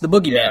 it's the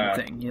boogeyman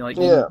thing. You know, like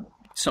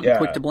something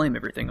quick to blame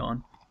everything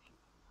on.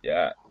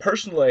 Yeah,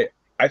 personally,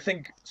 I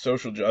think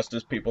social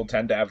justice people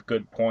tend to have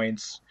good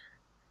points.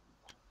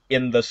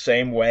 In the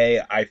same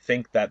way, I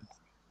think that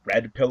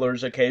red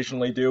pillars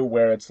occasionally do,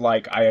 where it's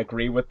like, I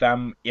agree with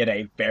them in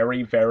a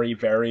very, very,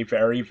 very,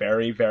 very,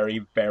 very,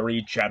 very,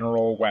 very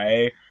general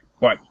way,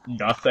 but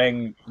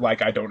nothing,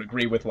 like, I don't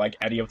agree with, like,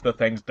 any of the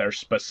things they're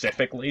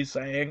specifically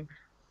saying.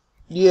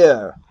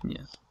 Yeah.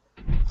 Yeah.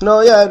 No,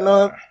 yeah,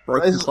 no.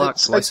 Broken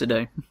clock twice a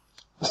day.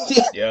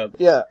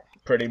 Yeah.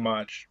 Pretty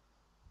much.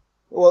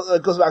 Well,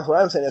 it goes back to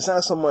what I'm saying. It's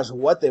not so much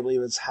what they believe,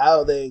 it's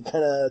how they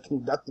kind of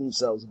conduct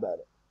themselves about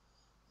it.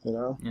 You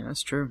know? Yeah,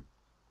 that's true.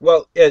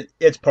 Well,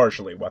 it's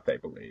partially what they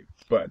believe,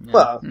 but... Yeah.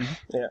 Well,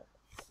 yeah.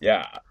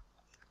 Yeah.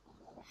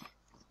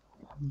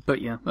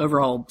 But yeah,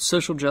 overall,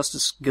 social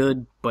justice,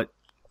 good, but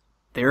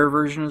their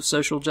version of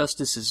social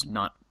justice is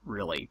not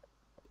really...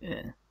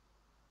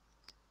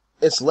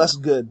 It's less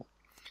good.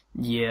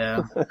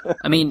 Yeah.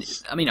 I mean,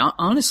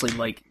 honestly,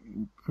 like,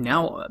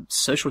 now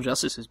social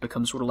justice has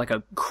become sort of like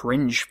a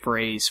cringe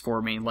phrase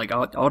for me. Like, I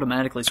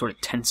automatically sort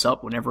of tense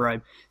up whenever I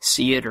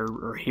see it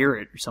or hear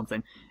it or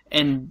something.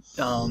 And,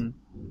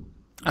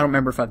 I don't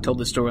remember if I've told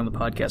this story on the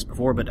podcast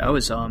before, but I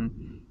was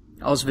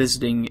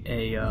visiting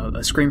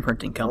a screen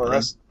printing company.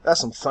 Oh,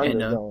 that's some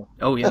thunder going.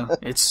 Oh yeah,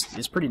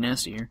 it's pretty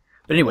nasty here.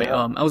 But anyway,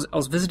 I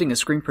was visiting a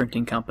screen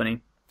printing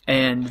company,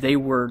 and they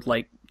were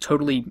like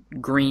totally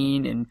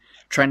green and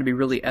trying to be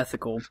really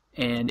ethical.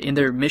 And in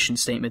their mission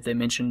statement, they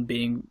mentioned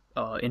being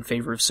in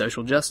favor of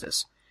social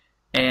justice.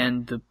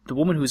 And the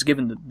woman who was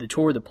given the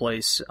tour of the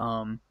place,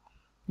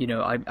 you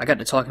know, I got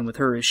to talking with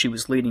her as she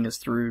was leading us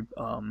through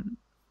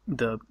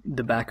the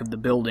back of the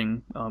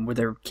building where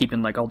they're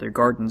keeping like all their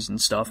gardens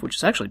and stuff, which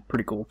is actually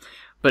pretty cool.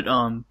 But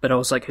I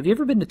was like, have you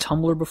ever been to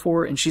Tumblr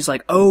before? And she's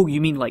like, oh, you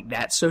mean like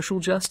that social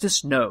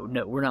justice? No,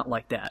 we're not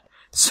like that.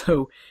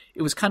 So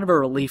it was kind of a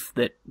relief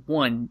that,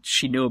 one,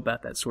 she knew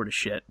about that sort of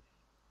shit,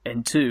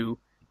 and two,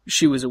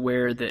 she was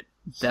aware that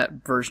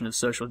that version of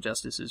social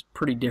justice is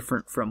pretty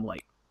different from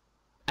like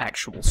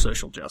actual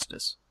social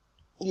justice.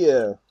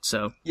 Yeah.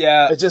 So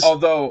yeah,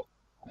 although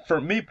for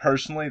me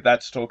personally,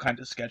 that still kind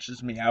of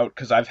sketches me out,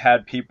 because I've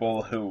had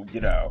people who, you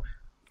know,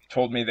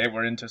 told me they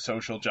were into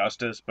social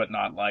justice, but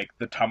not like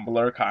the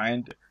Tumblr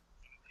kind.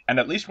 And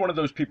at least one of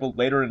those people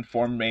later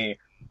informed me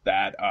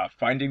that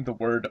finding the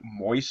word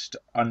moist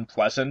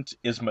unpleasant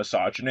is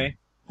misogyny.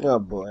 Oh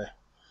boy.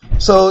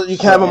 So you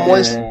can have a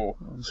moist. So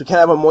you can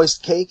have a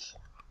moist cake.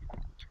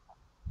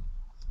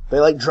 They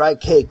like dry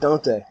cake,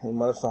 don't they? You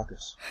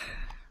motherfuckers.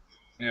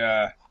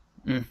 Yeah.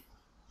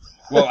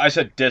 Well, I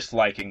said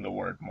disliking the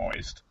word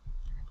moist.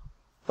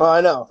 Oh, I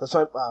know. That's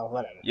why. Oh,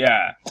 whatever.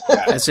 Yeah.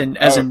 as in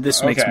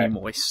this makes me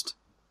moist.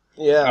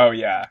 Yeah. Oh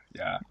yeah.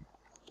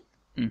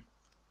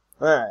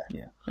 Alright.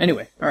 Yeah.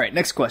 Anyway, alright,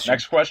 next question.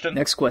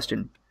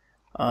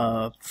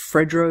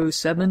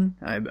 Fredro7,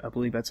 I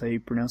believe that's how you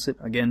pronounce it.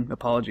 Again,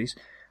 apologies.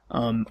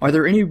 Are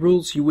there any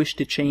rules you wish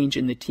to change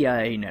in the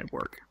TIA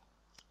network?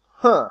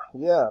 Huh,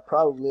 yeah,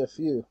 probably a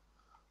few.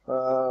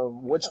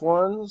 Which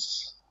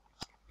ones?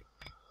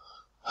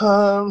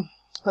 I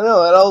don't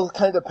know, it all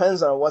kind of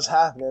depends on what's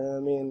happening.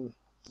 I mean,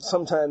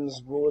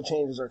 sometimes rule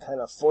changes are kind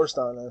of forced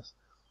on us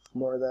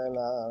more than,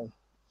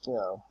 you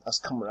know, us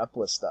coming up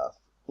with stuff.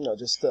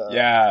 just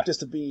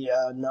to be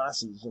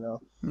Nazis,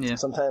 Yeah.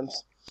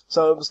 sometimes.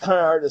 So it was kind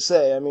of hard to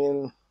say. I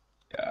mean,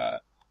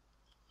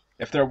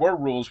 if there were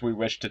rules we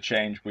wished to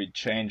change, we'd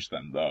change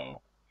them,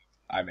 though.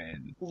 I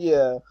mean,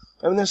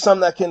 there's some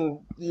that can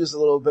use a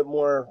little bit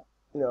more,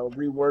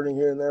 rewording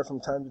here and there from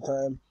time to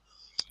time.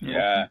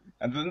 Yeah,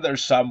 and then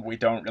there's some we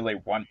don't really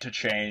want to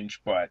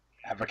change, but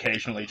have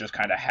occasionally just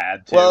kind of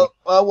had to.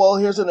 Well,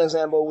 here's an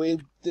example.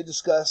 We did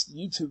discuss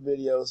YouTube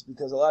videos,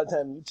 because a lot of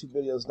times YouTube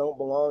videos don't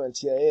belong in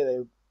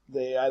TIA.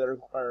 They either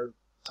are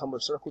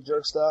Tumblr circle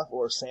jerk stuff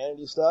or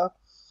sanity stuff.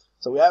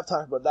 So we have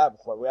talked about that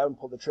before. We haven't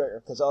pulled the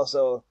trigger, because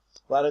also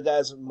a lot of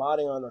guys are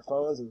modding on their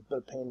phones. It's a bit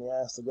of a pain in the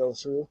ass to go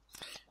through.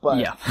 But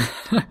yeah.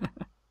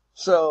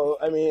 So,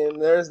 I mean,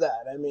 there's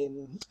that. I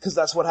mean, because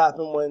that's what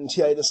happened when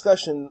TIA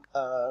discussion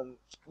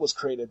was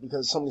created,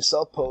 because so many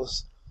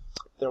self-posts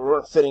that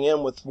weren't fitting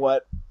in with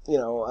what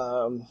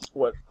EFS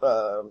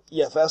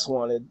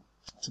wanted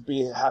to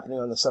be happening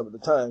on the sub at the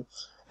time,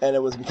 and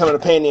it was becoming a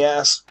pain in the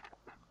ass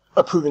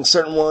approving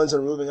certain ones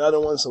and removing other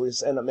ones, so we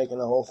just end up making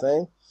the whole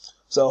thing.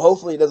 So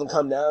hopefully it doesn't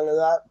come down to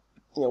that,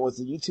 with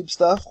the YouTube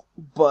stuff,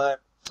 but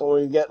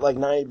when we get like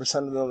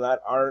 90% of them that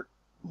aren't,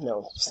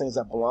 things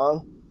that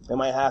belong, they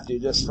might have to,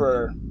 just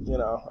for,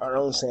 our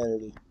own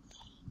sanity.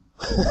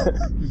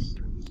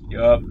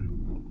 Yup.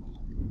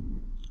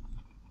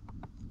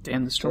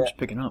 Damn, the storm's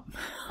picking up.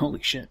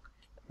 Holy shit.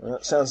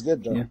 Sounds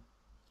good, though. Yeah.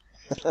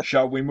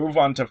 Shall we move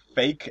on to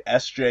fake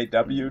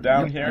SJW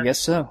down here? I guess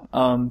so.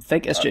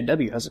 Fake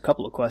SJW has a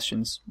couple of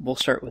questions. We'll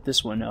start with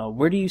this one.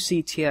 Where do you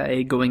see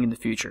TIA going in the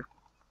future?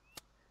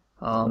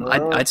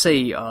 I'd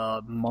say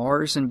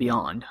Mars and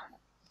beyond.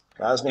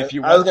 I was going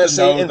to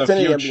say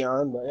Infinity and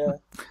beyond, but yeah.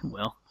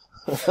 Well.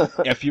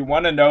 If you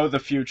want to know the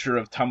future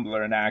of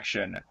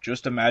TumblrInAction,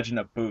 just imagine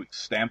a boot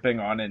stamping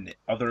on an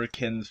other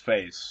kin's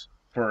face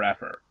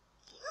forever.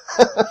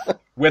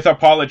 With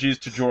apologies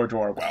to George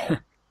Orwell.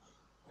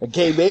 A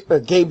gay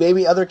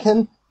baby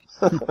otherkin?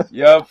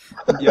 Yep.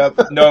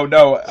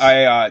 No,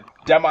 I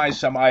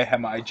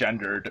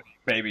semi-hemi-gendered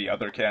baby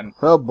otherkin.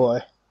 Oh boy.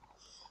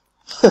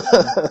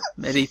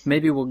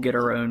 Maybe we'll get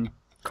our own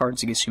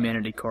Cards Against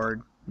Humanity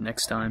card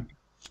next time.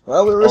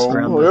 Well, we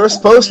were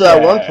supposed to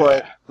at one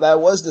point.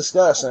 That was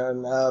discussed,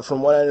 and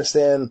from what I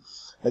understand,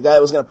 the guy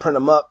that was going to print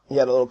them up, he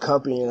had a little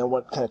company and it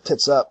went kind of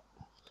tits up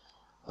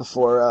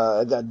before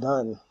it got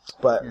done.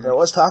 But there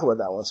was talk about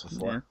that once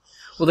before. Yeah.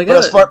 Well, they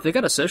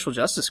got a social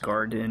justice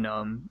card in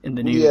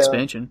the new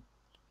expansion.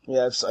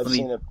 Yeah, I've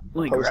seen it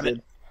let me posted. grab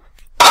it.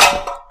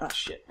 Oh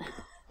shit!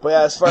 But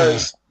yeah, as far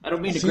as I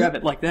don't mean to grab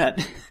it like that.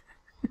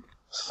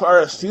 As far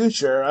as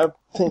future, I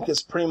think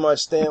it's pretty much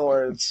staying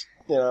where it's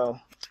where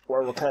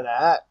we're kind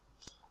of at.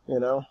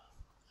 All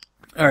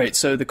right,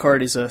 so the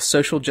card is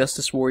social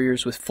justice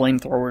warriors with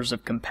flamethrowers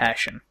of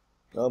compassion.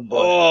 Oh boy.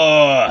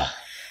 Oh.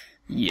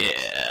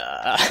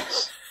 Yeah.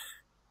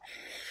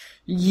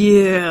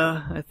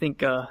 Yeah, I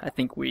think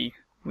we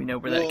know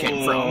where that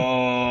came from.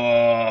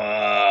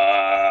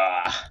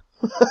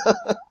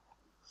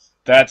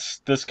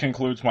 This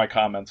concludes my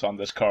comments on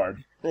this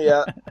card.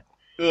 Yeah.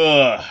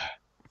 Ugh.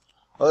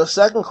 Well, the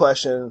second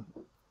question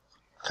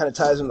kind of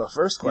ties into the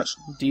first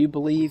question. Do you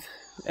believe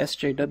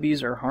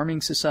SJWs are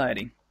harming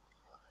society?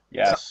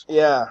 Yes.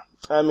 Yeah.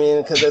 I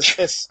mean, because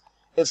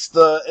it's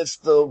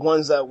the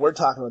ones that we're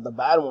talking about, the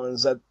bad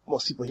ones that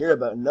most people hear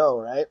about and know,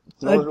 right?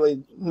 No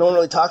one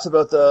really talks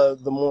about the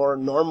more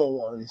normal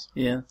ones.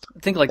 Yeah, I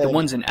think the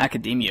ones in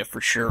academia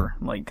for sure,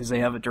 because they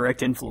have a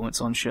direct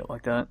influence on shit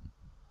like that.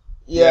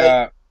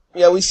 Yeah.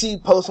 Yeah, we see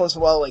posts once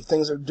in a while,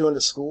 things they're doing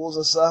to schools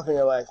and stuff, and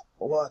you're like,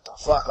 what the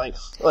fuck? Like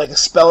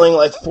expelling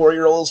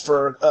 4-year-olds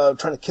for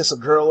trying to kiss a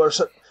girl or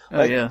something.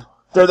 Oh yeah.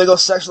 There they go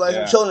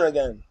sexualizing children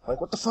again.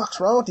 What the fuck's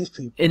wrong with these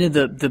people? And in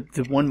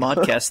the one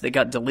modcast that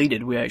got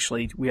deleted, we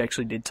actually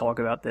did talk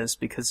about this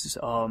because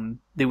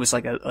there was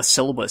a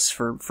syllabus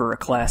for a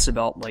class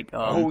about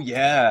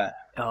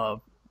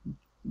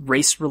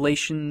race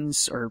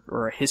relations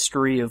or a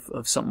history of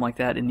something like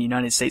that in the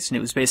United States, and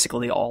it was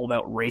basically all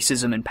about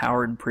racism and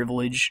power and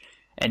privilege,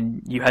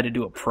 and you had to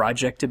do a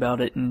project about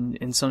it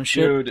and some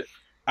shit. Dude,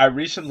 I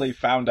recently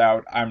found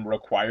out I'm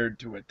required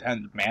to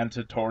attend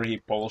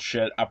mandatory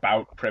bullshit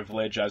about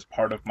privilege as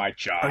part of my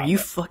job. Are you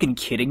fucking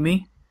kidding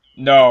me?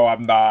 No,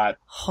 I'm not.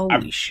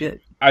 Holy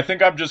shit. I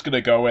think I'm just gonna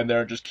go in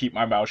there and just keep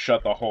my mouth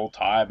shut the whole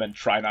time and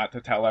try not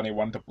to tell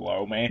anyone to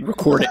blow me.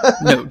 Record it.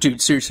 No,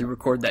 dude, seriously,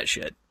 record that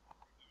shit.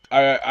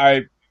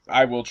 I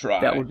will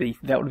try. That would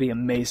be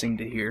amazing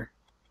to hear.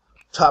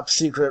 Top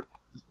secret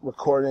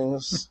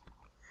recordings.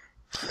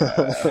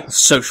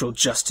 Social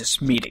justice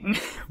meeting.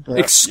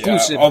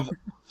 Exclusive. Yeah,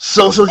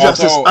 Social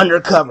justice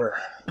undercover.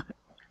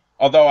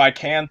 Although I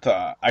can't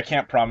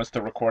promise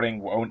the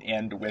recording won't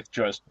end with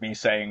just me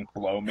saying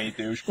 "blow me,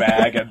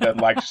 douchebag," and then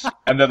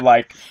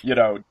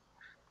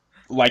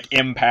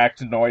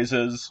impact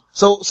noises.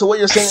 So what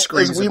you're saying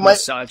is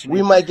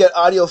we might get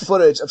audio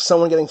footage of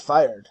someone getting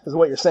fired. Is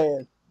what you're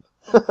saying?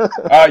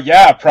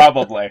 Yeah,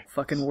 probably.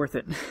 Fucking worth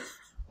it.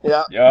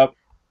 Yeah. Yep.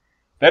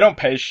 They don't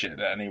pay shit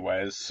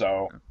anyways,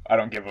 so I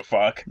don't give a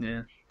fuck.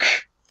 Yeah.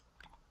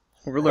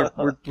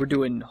 We're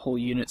doing whole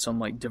units on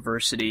like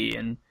diversity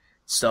and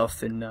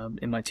stuff in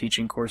my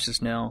teaching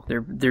courses now.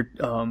 They're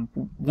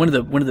one of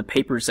the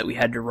papers that we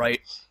had to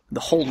write. The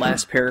whole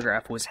last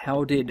paragraph was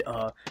how did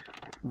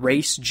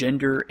race,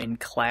 gender, and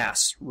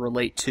class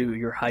relate to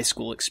your high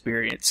school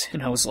experience?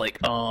 And I was like,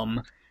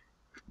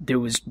 there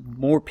was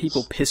more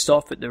people pissed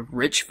off at the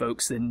rich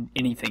folks than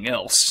anything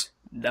else.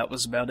 That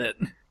was about it.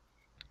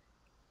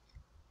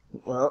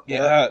 Well,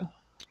 yeah.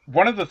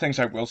 One of the things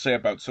I will say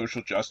about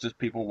social justice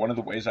people, one of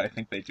the ways I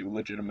think they do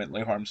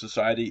legitimately harm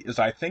society is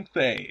I think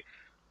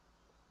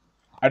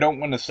I don't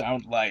want to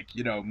sound like,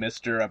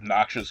 Mr.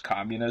 Obnoxious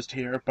Communist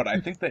here, but I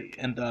think they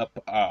end up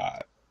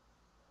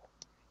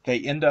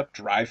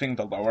driving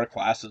the lower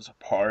classes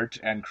apart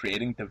and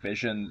creating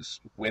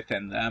divisions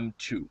within them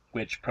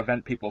which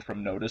prevent people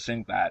from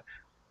noticing that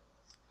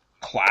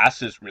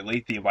class is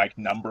really the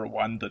number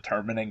one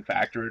determining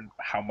factor in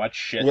how much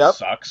shit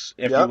sucks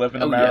if you live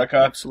in America,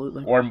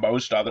 absolutely, or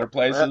most other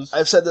places.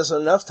 I've said this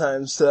enough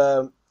times,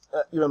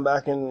 even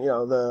back in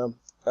the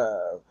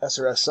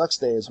SRS sucks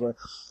days, where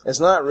it's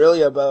not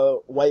really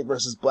about white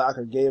versus black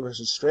or gay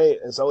versus straight.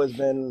 It's always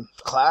been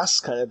class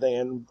kind of thing,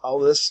 and all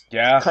this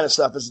kind of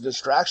stuff is a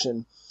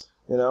distraction,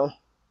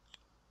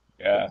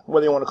 Yeah.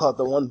 Whether you want to call it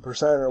the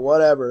 1% or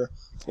whatever,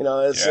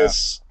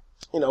 it's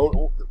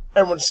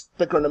everyone's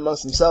bickering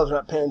amongst themselves,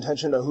 not paying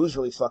attention to who's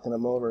really fucking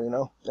them over, and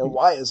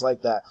why it's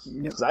like that.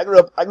 Because I grew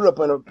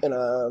up in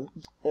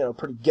a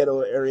pretty ghetto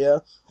area,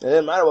 and it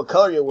didn't matter what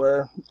color you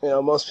were,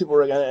 most people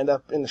were gonna end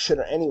up in the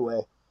shitter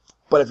anyway.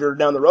 But if you're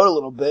down the road a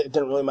little bit, it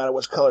didn't really matter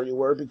which color you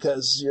were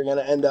because you're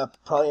gonna end up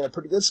probably in a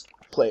pretty good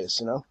place,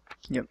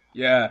 Yep.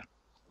 Yeah.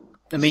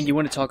 I mean, you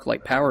want to talk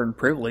like power and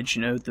privilege,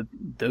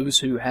 those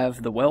who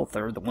have the wealth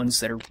are the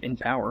ones that are in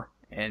power,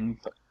 and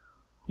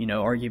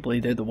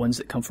arguably they're the ones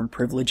that come from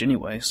privilege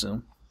anyway,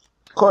 so.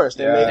 Of course,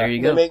 there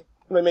you go.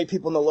 They make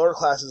people in the lower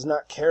classes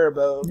not care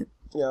about,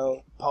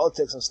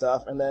 politics and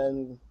stuff, and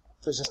then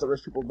there's just the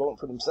rich people voting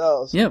for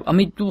themselves. Yeah, I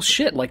mean, well,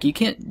 shit, like you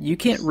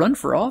can't run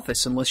for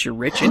office unless you're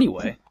rich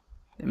anyway.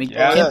 I mean,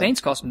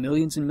 campaigns cost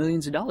millions and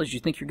millions of dollars.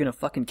 You think you're gonna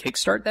fucking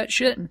kickstart that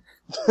shit?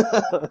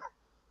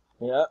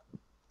 Yeah.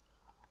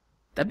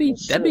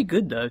 That'd be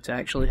good though to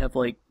actually have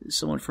like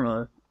someone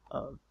from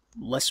a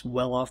less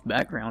well-off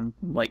background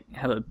like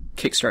have a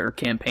Kickstarter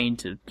campaign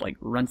to like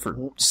run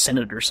for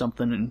Senate or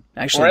something and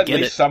actually or at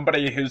get least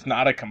somebody who's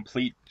not a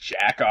complete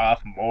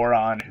jack-off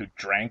moron who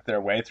drank their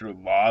way through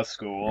law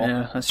school.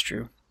 Yeah, that's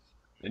true.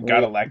 And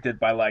got elected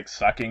by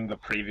sucking the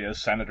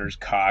previous senator's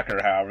cock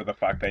or however the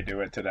fuck they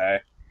do it today.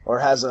 Or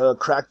has a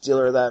crack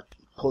dealer that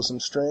pulls some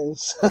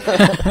strings.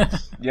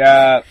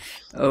 Yeah.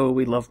 Oh,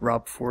 we love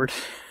Rob Ford.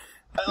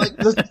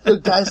 The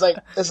guy's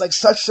it's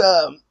such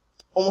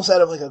almost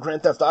out of a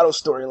Grand Theft Auto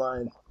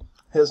storyline.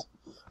 There's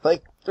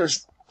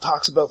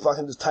talks about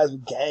fucking his ties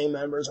with gang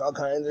members, all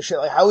kinds of shit.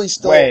 Like how he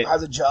still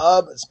has a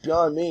job, it's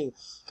beyond me.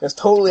 It's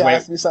totally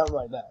has to be something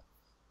like that.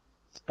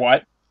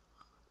 What?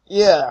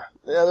 Yeah,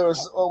 there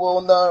was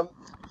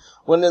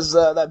when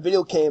that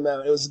video came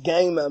out, it was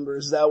gang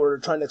members that were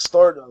trying to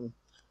extort him,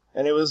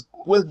 and it was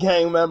with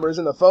gang members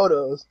in the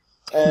photos.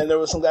 And there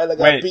was some guy that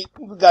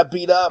got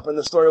beat up, and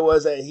the story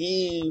was that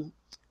he,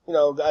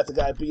 got the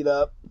guy beat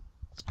up,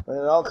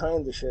 and all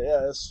kinds of shit.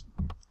 Yeah,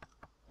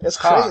 it's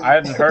crazy. I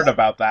hadn't heard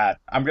about that.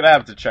 I'm gonna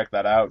have to check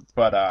that out.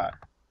 But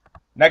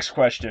next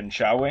question,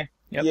 shall we?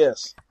 Yep.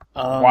 Yes.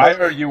 Why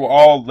are you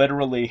all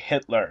literally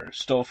Hitler,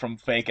 stole from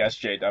fake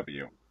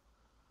SJW?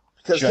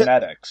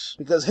 Genetics.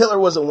 Because Hitler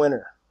was a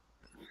winner.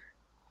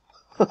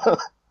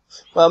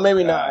 Well,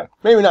 maybe not.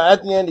 Maybe not.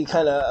 At the end, he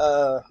kind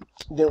of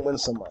didn't win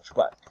so much,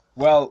 but.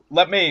 Well,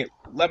 let me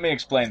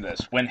explain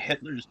this. When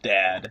Hitler's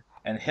dad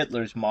and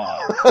Hitler's mom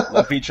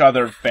love each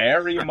other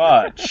very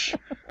much.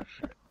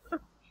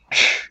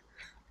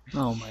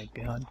 Oh my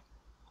god.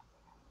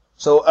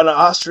 So an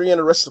Austrian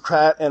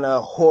aristocrat and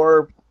a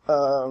whore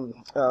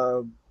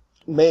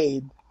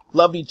maid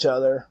love each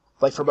other,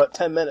 for about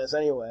 10 minutes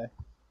anyway.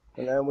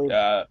 And then we...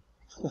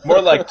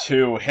 more like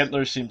 2.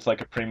 Hitler seems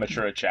like a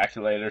premature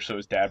ejaculator, so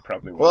his dad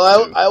probably would.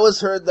 Well, I always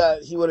heard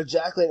that he would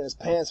ejaculate in his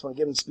pants when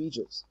giving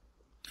speeches.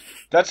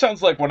 That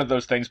sounds like one of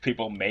those things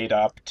people made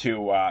up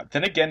to,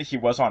 then again, he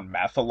was on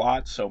meth a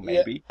lot, so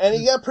maybe. Yeah, and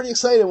he got pretty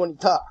excited when he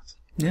talked.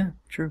 Yeah,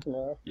 true.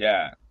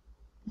 Yeah.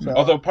 So.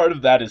 Although part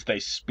of that is they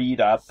speed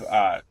up,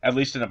 at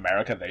least in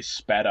America, they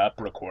sped up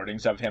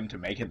recordings of him to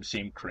make him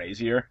seem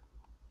crazier.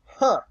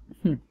 Huh.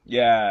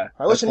 Yeah.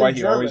 That's why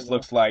he always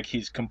looks like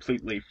he's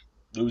completely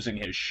losing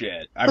his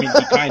shit. I mean,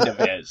 he kind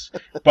of is.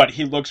 But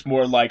he looks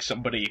more like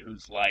somebody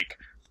who's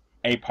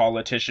a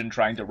politician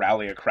trying to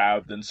rally a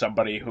crowd than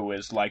somebody who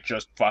is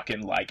just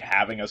fucking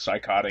having a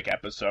psychotic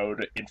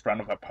episode in front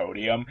of a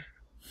podium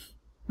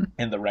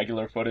in the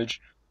regular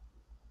footage.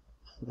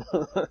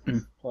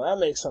 Well, that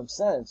makes some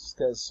sense,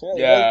 because...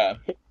 Yeah.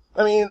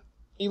 I mean,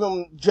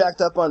 even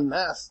jacked up on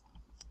meth,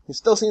 he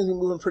still seems to be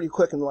moving pretty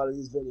quick in a lot of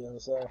these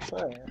videos, so...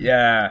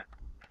 Yeah.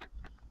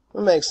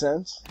 It makes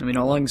sense. I mean,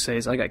 all I can say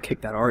is I got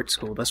kicked out of art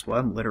school, that's why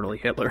I'm literally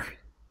Hitler.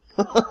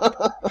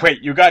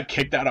 Wait, you got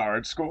kicked out of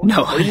art school?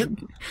 No,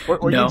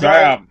 Were you no.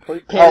 drawing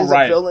paintings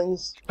of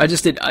buildings? I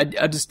just did.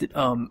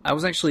 I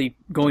was actually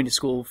going to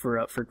school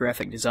for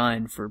graphic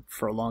design for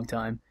a long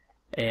time,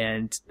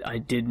 and I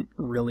did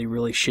really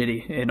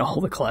shitty in all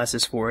the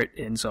classes for it,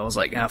 and so I was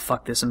like,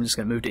 fuck this, I'm just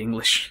gonna move to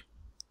English.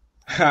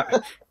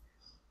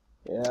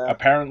 Yeah.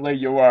 Apparently,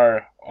 you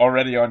are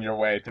already on your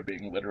way to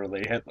being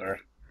literally Hitler.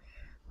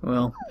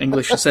 Well,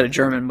 English instead of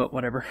German, but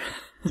whatever.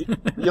 You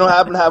don't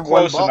happen to have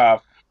one Close ball.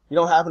 enough. You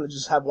don't happen to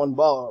just have one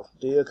ball,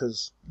 do you?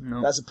 Because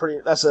No. that's a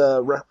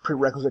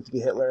prerequisite to be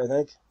Hitler, I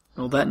think.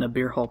 Well, that and a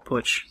beer hall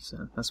putsch,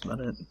 so that's about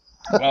it.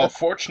 Well,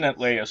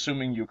 fortunately,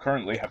 assuming you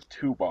currently have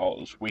 2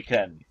 balls, we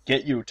can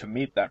get you to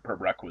meet that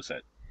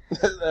prerequisite.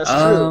 That's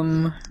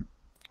true.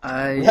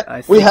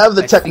 We have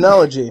the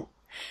technology.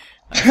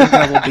 I think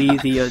I will be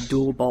the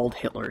dual-balled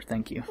Hitler,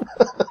 thank you.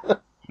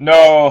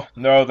 No,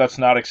 that's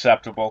not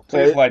acceptable.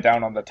 Please lie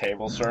down on the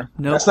table, sir.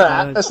 No, That's not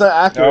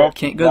accurate. Nope.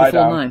 can't go Lie the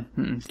full down.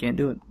 9. Can't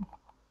do it.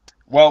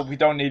 Well, we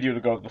don't need you to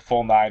go to the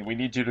full 9. We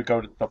need you to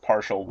go to the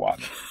partial 1.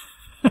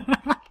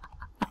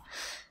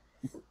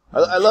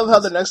 I love how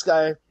the next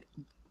guy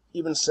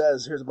even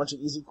says, "Here's a bunch of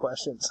easy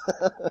questions."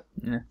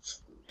 Yeah.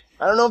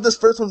 I don't know if this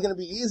first one's going to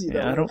be easy, though.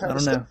 Yeah, I don't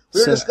know. We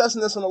were So-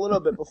 discussing this one a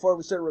little bit before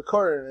we started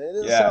recording. It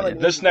doesn't sound Yeah, like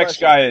an this easy next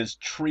question. guy is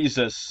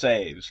Treesus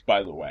Saves,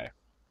 by the way.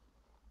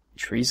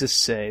 Teresa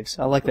Saves.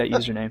 I like that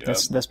username.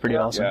 That's pretty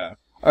awesome. Yeah.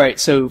 All right,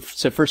 so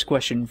first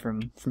question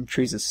from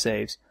Teresa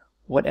Saves.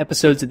 What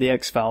episodes of the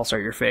X-Files are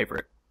your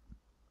favorite?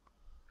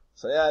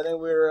 So yeah, I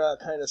think we were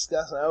kind of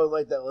discussing. I would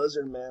like that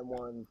Lizard Man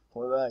one,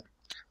 where like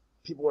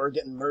people were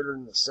getting murdered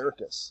in the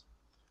circus.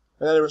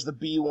 And then there was the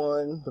bee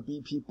one, the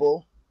bee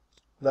people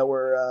that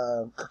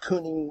were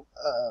cocooning,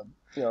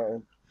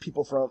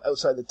 people from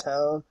outside the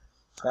town.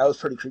 That was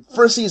pretty creepy.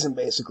 First season,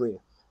 basically,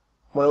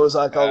 when it was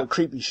like all the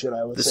creepy shit.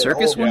 I would The say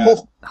circus one? yeah.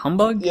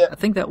 Humbug? Yeah. I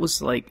think that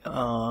was like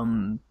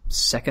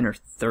second or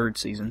third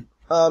season.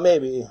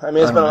 Maybe. I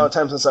mean, it's I been don't a long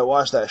time since I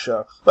watched that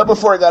show. But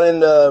before I got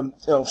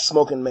into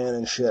Smoking Man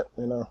and shit,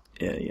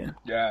 Yeah.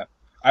 Yeah.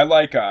 I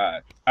like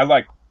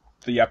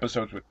the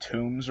episodes with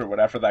Toombs or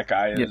whatever that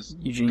guy Yep. is.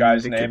 Eugene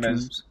Guy's Victor name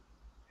Toombs. is.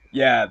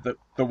 Yeah,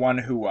 the one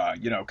who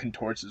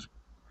contorts his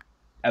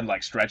and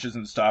like stretches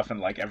and stuff, and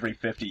like every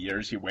 50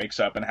 years he wakes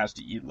up and has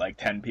to eat like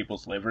 10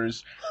 people's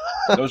livers.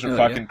 Those are Oh,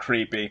 fucking yeah.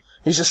 creepy.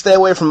 he should stay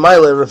away from my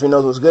liver if he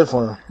knows what's good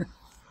for him.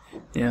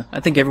 Yeah, I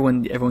think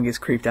everyone gets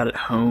creeped out at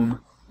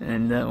home,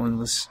 and that one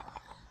was.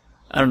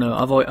 I don't know.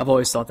 I've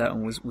always thought that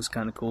one was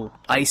kind of cool.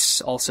 Ice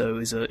also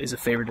is a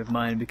favorite of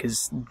mine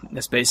because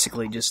that's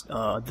basically just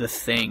the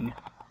Thing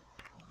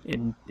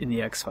in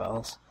the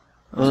X-Files.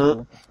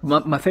 Cool.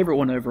 My favorite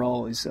one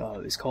overall is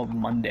called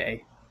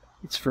Monday.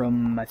 It's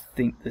from I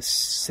think the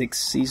 6th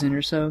season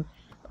or so,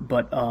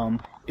 but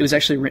it was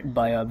actually written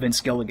by Vince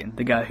Gilligan,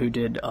 the guy who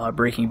did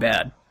Breaking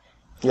Bad,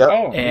 Yep.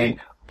 Oh, and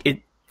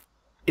neat.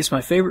 it's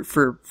my favorite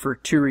for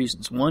 2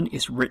 reasons. One,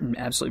 it's written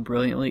absolutely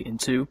brilliantly, and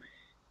 2,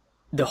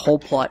 the whole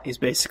plot is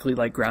basically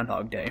like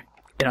Groundhog Day,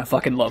 and I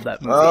fucking love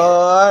that movie.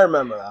 Oh, I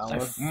remember that I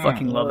one.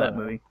 fucking love that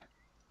movie.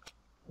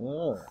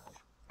 Oh.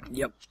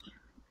 Yep.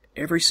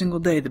 Every single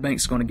day the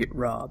bank's going to get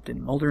robbed,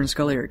 and Mulder and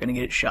Scully are going to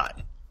get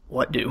shot.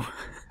 What do?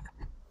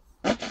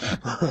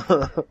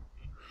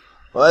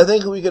 Well, I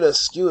think we could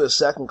eschew a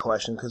second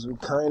question because we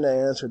kind of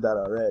answered that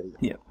already.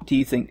 Yeah. Do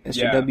you think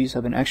SJWs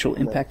have an actual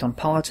impact on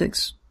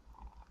politics?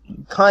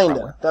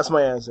 Kinda. That's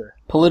my answer.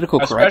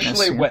 Political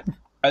correctness.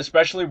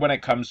 Especially when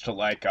it comes to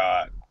like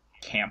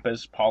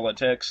campus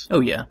politics. Oh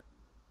yeah.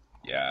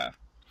 Yeah.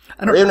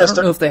 I don't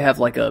know if they have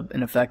like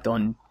an effect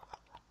on,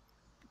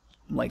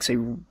 like, say,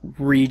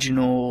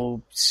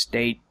 regional,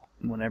 state,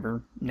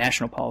 whatever,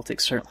 national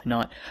politics. Certainly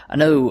not. I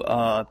know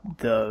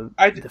the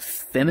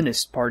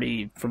feminist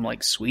party from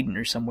like Sweden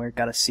or somewhere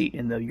got a seat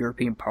in the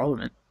European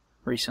Parliament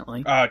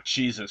recently. Oh,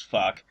 Jesus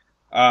fuck.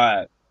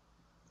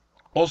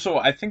 Also,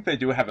 I think they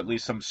do have at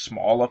least some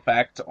small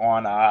effect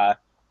on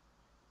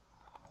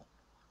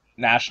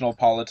national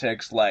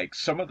politics. Like,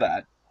 some of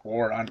that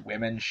war on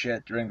women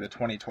shit during the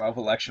 2012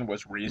 election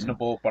was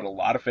reasonable, but a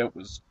lot of it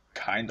was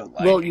kind of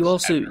like Well, you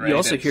also hear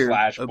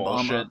Obama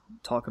bullshit.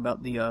 Talk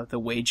about the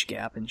wage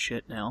gap and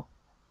shit now.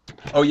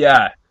 Oh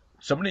yeah,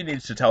 somebody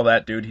needs to tell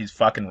that dude he's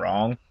fucking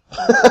wrong.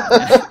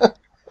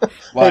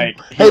 Like,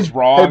 he's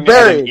wrong hey,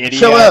 Barry, and an idiot,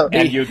 chill out.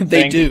 and you They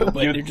think do, but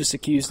they're just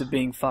accused of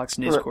being Fox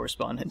News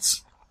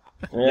correspondents.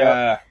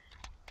 yeah.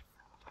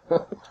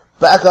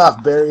 Back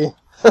off, Barry.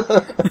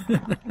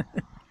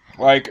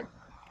 Like,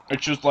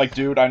 it's just like,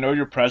 dude, I know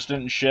you're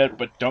president and shit,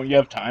 but don't you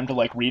have time to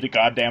like read a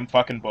goddamn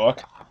fucking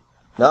book?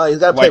 No, he's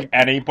got to Like play.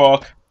 any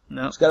book.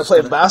 No, He's got to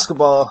play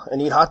basketball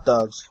and eat hot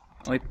dogs.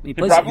 He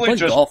plays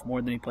just- golf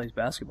more than he plays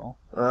basketball.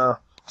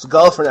 It's a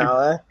golfer now,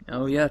 eh?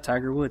 Oh yeah,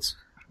 Tiger Woods.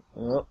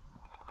 Yep.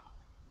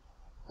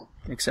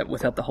 Except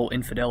without the whole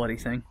infidelity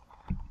thing.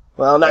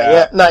 Well, not Yeah.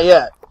 yet. Not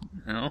yet.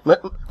 No.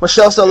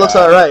 Michelle still looks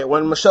Yeah. all right.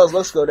 When Michelle's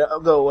looks go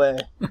away,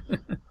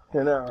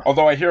 you know.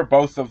 Although I hear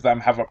both of them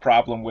have a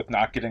problem with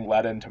not getting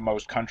let into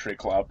most country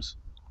clubs.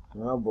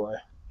 Oh boy.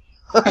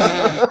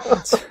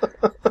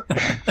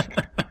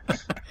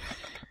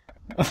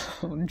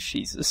 Oh,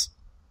 Jesus.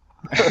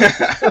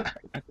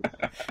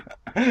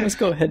 Let's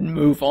go ahead and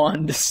move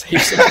on to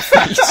save some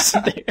face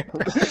there.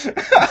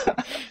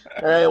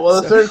 Alright,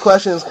 well, the third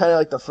question is kind of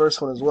like the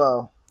first one as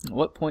well. At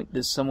what point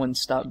does someone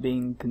stop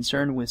being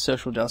concerned with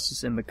social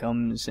justice and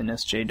becomes an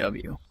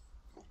SJW?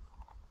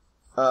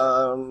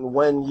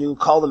 When you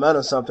call them out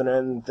on something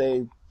and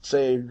they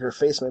say your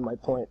face made my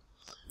point.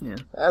 Yeah,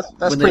 that's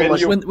when pretty they,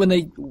 much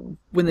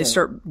when they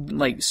start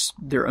like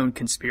their own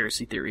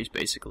conspiracy theories.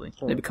 Basically,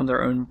 they become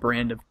their own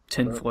brand of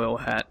tinfoil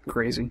hat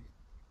crazy.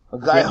 a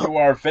guy. When you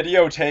are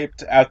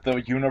videotaped at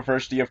the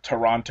University of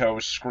Toronto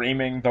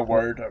screaming the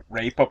word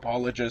rape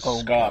apologist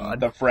scum, God.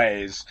 the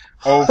phrase,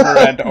 over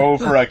and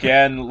over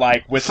again,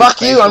 like with Fuck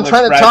his you! I'm facial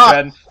trying to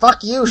expression. talk.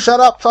 Fuck you! Shut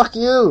up! Fuck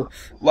you!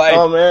 Like,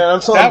 Oh man,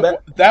 I'm so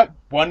that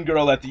one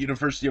girl at the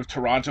University of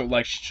Toronto,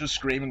 like, she's just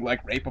screaming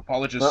like rape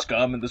apologist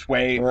scum in this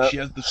way. She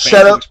has this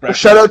facial expression.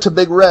 Shout out to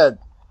Big Red.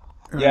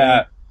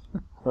 Yeah.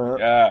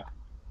 Yeah.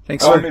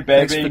 Thanks Call for, me,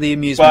 baby. thanks for the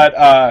amusement.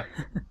 But,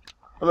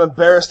 I'm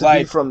embarrassed to be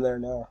like- from there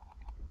now.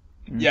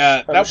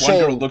 yeah, I'm that one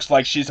girl ashamed. looks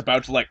like she's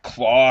about to, like,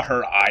 claw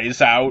her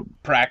eyes out,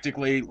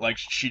 practically. Like,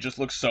 she just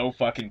looks so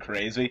fucking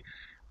crazy.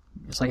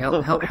 It's like,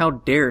 how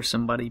dare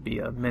somebody be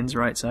a men's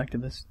rights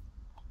activist?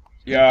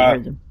 Yeah. Dare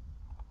them.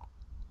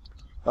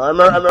 I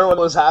remember when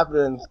it was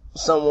happening.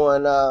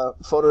 Someone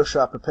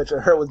photoshopped a picture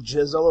of her with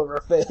jizz all over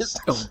her face.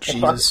 Oh,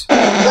 Jesus.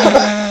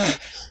 I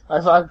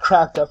fucking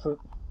cracked up. It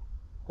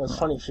was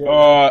funny shit.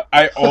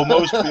 I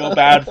almost feel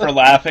bad for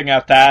laughing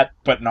at that,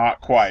 but not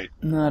quite.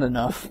 Not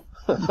enough.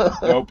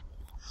 Nope.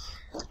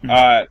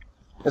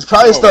 It's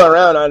probably still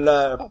around on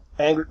the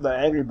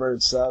Angry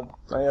Birds sub.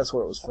 I think that's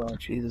where it was from.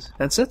 Jesus.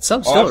 That's it?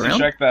 Sub's I'll still have to around?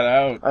 check that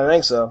out. I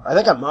think so. I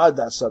think I modded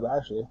that sub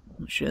actually.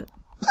 Oh, shit.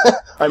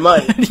 I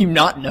might. Do you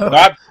not know?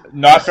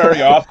 Not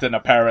very often,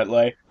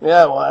 apparently.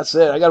 Yeah, well, that's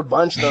it. I got a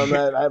bunch of them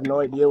that I have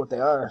no idea what they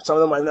are. Some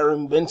of them I've never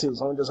even been to.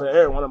 Someone just like,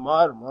 hey, want to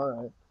mod them? All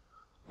right.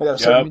 I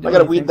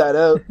gotta weed that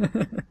out.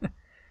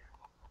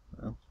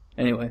 Well,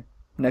 anyway,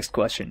 next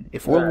question.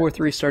 If World War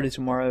III started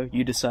tomorrow,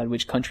 you decide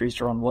which countries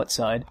are on what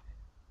side.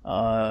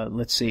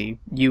 Let's see.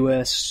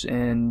 U.S.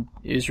 and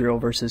Israel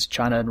versus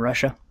China and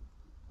Russia.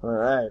 All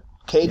right.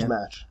 Cage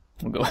match.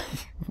 We'll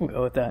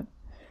go with that.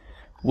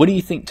 What do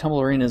you think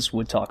Tumblrinas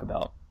would talk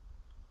about?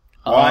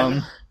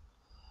 One,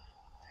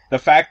 the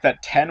fact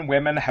that 10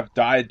 women have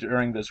died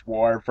during this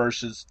war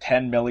versus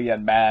 10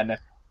 million men.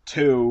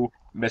 2,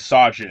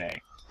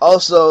 misogyny.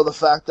 Also, the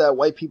fact that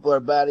white people are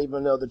bad,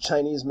 even though the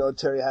Chinese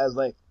military has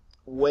like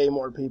way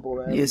more people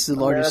than It's the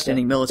largest America,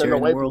 standing military than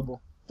in the white world.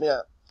 people. Yeah.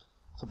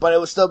 So, but it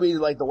would still be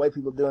like the white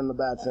people doing the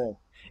bad thing.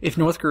 If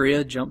North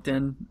Korea jumped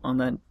in on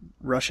that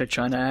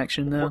Russia-China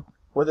action, though,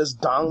 With his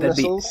dong that'd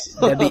missiles.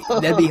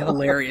 be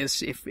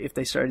hilarious if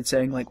they started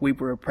saying like we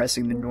were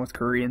oppressing the North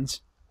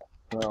Koreans.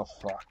 Oh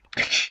fuck.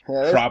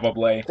 Yeah,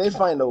 Probably. they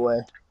find a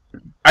way.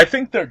 I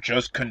think they're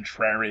just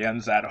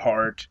contrarians at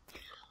heart.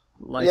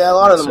 Like, Yeah, a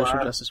lot of them social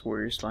are. justice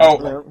warriors.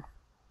 Oh,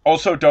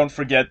 also don't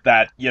forget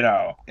that,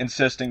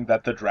 insisting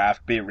that the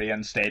draft be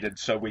reinstated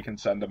so we can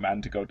send the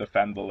men to go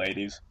defend the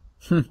ladies.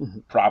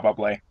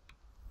 Probably.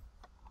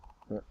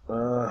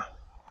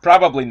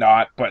 Probably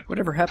not, but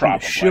Whatever happened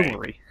probably. to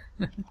chivalry?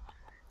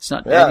 It's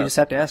not bad. You just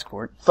have to ask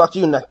for it. Fuck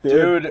you,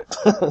 neckbeard.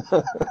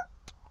 Dude,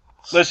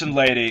 listen,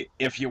 lady,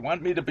 if you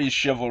want me to be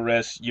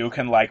chivalrous, you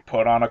can,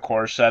 put on a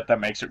corset that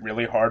makes it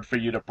really hard for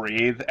you to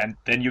breathe, and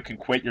then you can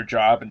quit your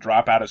job and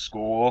drop out of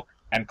school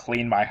and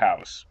clean my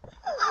house.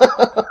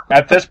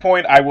 At this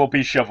point, I will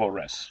be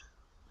chivalrous.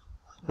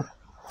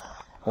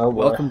 Oh,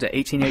 boy. Welcome to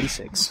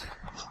 1886.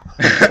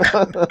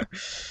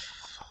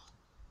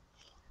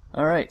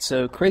 Alright,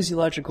 so Crazy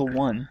Logical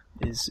 1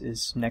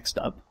 is next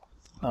up.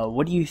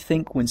 What do you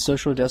think when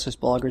social justice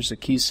bloggers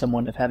accuse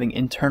someone of having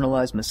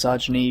internalized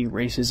misogyny,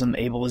 racism,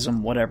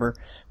 ableism, whatever,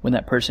 when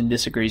that person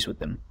disagrees with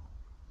them?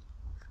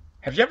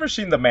 Have you ever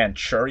seen The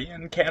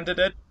Manchurian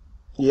Candidate?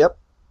 Yep.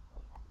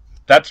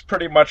 That's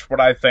pretty much what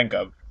I think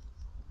of.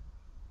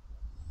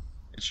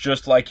 It's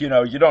just you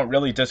don't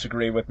really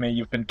disagree with me.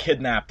 You've been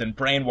kidnapped and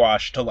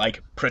brainwashed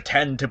to,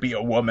 pretend to be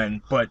a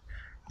woman, but,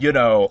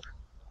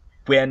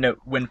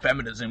 when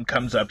feminism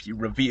comes up, you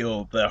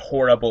reveal the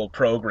horrible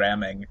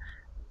programming.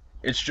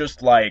 It's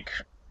just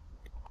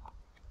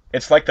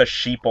it's like the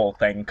sheeple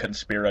thing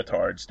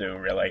conspiratards do,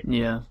 really.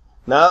 Yeah.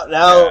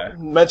 Now,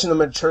 mention the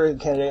Manchurian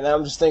Candidate. Now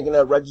I'm just thinking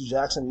of Reggie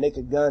Jackson,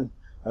 Naked Gun.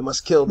 I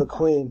must kill the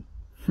queen.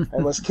 I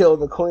must kill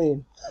the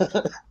queen.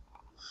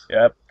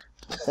 Yep.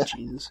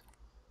 Jesus.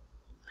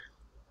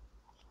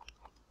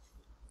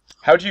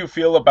 How do you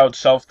feel about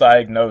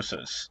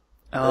self-diagnosis?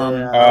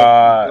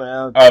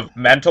 Well, Of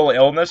mental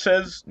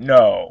illnesses?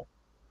 No.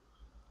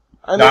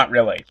 Not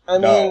really. I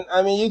No.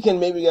 mean, you can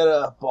maybe get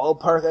a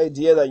ballpark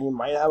idea that you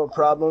might have a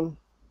problem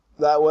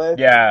that way.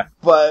 Yeah.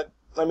 But,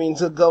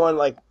 to go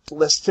and,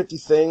 list 50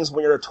 things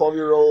when you're a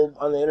 12-year-old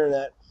on the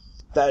internet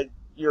that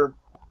you're,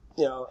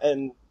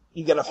 and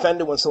you get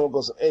offended when someone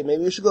goes, hey,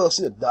 maybe you should go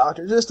see a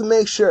doctor just to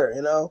make sure,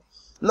 I'm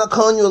not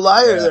calling you a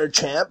liar there,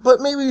 champ, but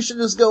maybe you should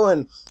just go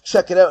and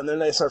check it out, and then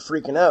they start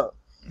freaking out.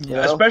 You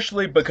know?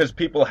 Especially because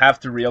people have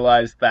to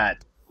realize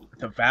that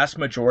the vast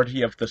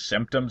majority of the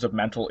symptoms of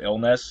mental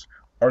illness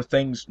are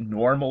things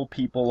normal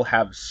people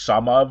have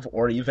some of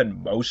or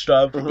even most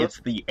of. Mm-hmm.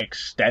 It's the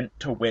extent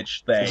to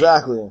which they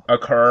Exactly.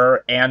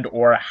 occur and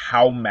or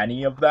how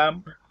many of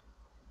them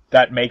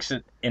that makes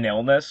it an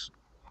illness.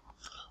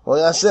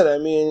 Well, that's it. I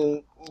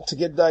mean, to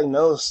get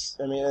diagnosed,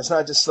 I mean, it's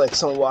not just like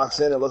someone walks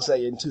in and looks at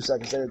you in 2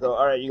 seconds and go,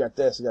 all right, you got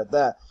this, you got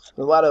that.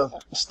 There's a lot of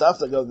stuff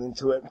that goes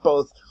into it,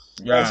 both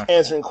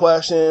answering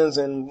questions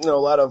and, a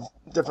lot of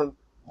different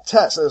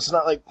tests. So it's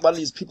not like a lot of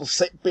these people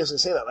basically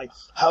say that, like,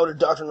 how would a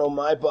doctor know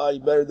my body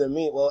better than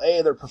me? Well,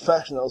 A, they're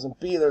professionals, and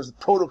B, there's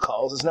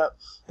protocols. It's not,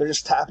 they're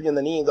just tapping in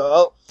the knee and go,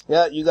 oh,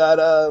 yeah, you got,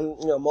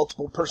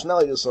 multiple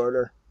personality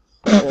disorder.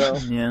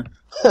 Yeah.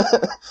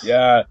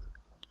 Yeah.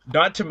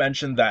 Not to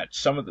mention that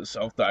some of the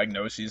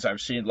self-diagnoses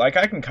I've seen, like,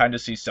 I can kind of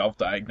see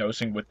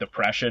self-diagnosing with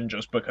depression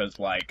just because,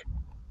 like,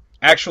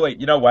 actually,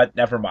 you know what?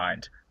 Never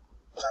mind.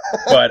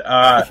 But,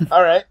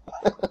 all right.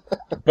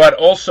 But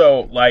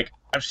also, like,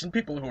 I've seen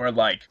people who are,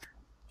 like,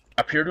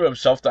 appear to have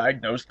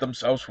self-diagnosed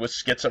themselves with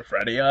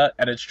schizophrenia,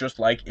 and it's just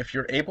like, if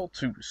you're able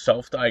to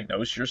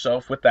self-diagnose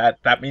yourself with that,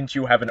 that means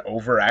you have an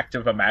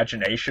overactive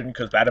imagination,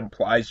 because that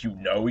implies you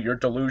know your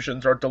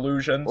delusions are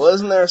delusions. Well,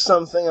 isn't there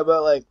something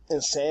about, like,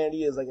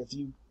 insanity is, like, if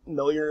you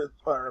know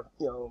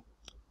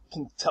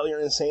can tell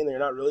you're insane, then you're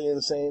not really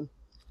insane?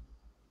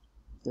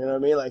 You know what I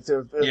mean? Like,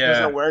 if there's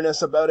an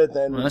awareness about it,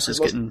 then... Well, that's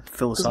just getting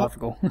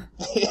philosophical.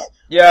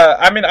 Yeah,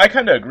 I mean, I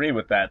kind of agree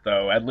with that,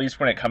 though, at least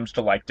when it comes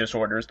to, like,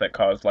 disorders that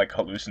cause, like,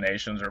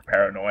 hallucinations or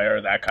paranoia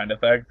or that kind of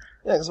thing.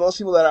 Yeah, because most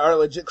people that are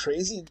legit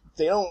crazy,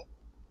 they don't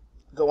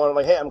go on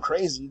like, hey, I'm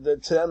crazy.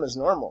 To them, it's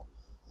normal,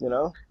 you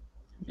know?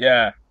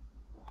 Yeah.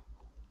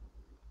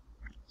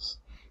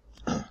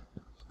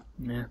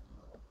 Yeah.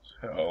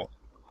 So...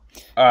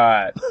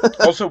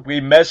 also,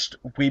 we missed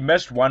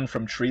one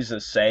from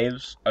Teresa's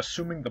saves.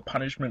 Assuming the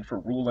punishment for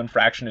rule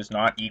infraction is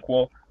not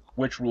equal,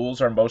 which rules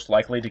are most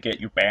likely to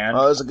get you banned?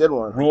 Oh, that's a good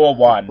one. Rule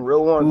 1.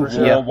 Rule 1, for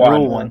sure. Yeah,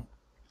 Rule 1.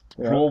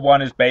 Yeah. Rule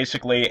 1 is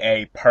basically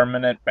a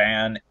permanent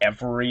ban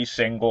every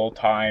single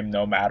time,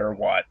 no matter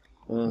what.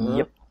 Mm-hmm.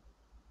 Yep.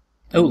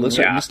 Oh, looks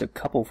like I missed a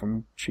couple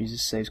from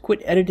Teresa's saves.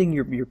 Quit editing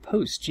your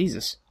posts,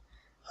 Jesus.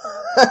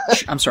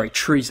 I'm sorry,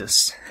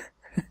 Teresa's.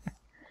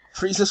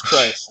 Jesus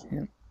Christ.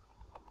 Yeah.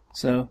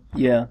 So,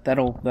 yeah,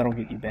 that'll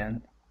get you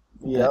banned.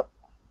 Yep.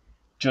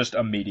 Just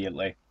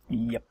immediately.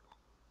 Yep.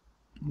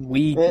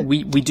 We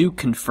do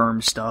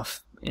confirm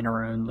stuff in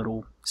our own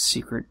little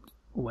secret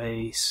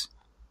ways.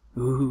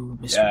 Ooh,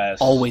 Mr.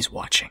 Yes. Always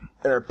watching.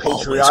 In our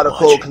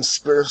patriotical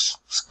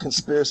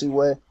conspiracy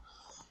way.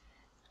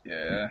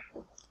 Yeah.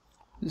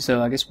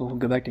 So I guess we'll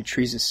go back to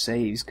Teresa's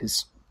saves,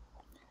 because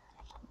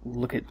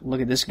look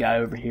at this guy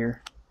over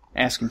here.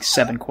 Asking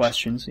 7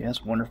 questions. Yeah,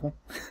 that's wonderful.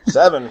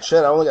 7?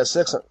 Shit, I only got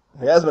 6.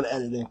 He has been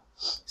editing.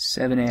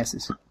 7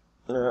 asses.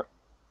 Yeah.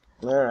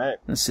 Alright.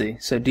 Let's see.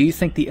 So, do you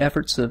think the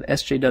efforts of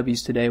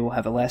SJWs today will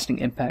have a lasting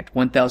impact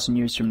 1,000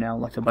 years from now,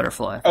 like the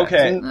butterfly effect?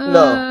 Okay.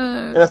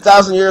 No. In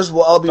 1,000 years,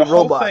 we'll all be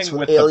robots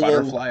with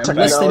alien the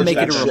Unless they make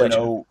it a technology.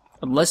 religion.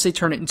 Unless they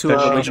turn it into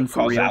a religion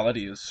for real.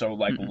 Causality is so,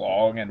 like,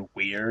 long and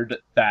weird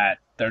that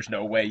there's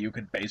no way you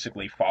could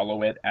basically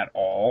follow it at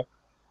all.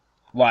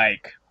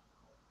 Like...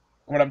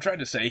 What I'm trying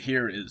to say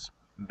here is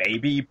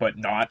maybe, but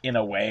not in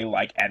a way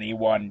like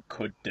anyone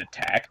could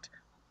detect.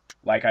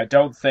 Like, I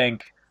don't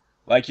think,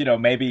 like,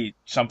 maybe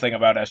something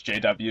about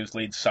SJWs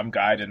leads some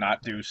guy to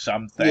not do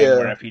something,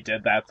 where if he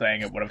did that thing,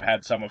 it would have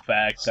had some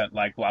effect that,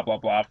 like, blah, blah,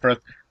 blah.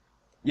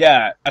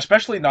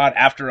 Especially not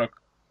after a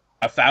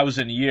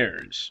 1,000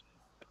 years.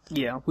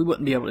 Yeah, we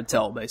wouldn't be able to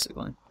tell,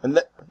 basically.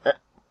 And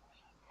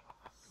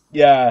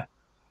Yeah.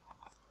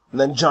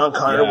 And then John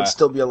Connor would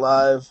still be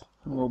alive.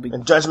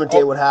 And Judgment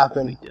Day would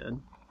happen.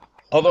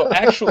 Although,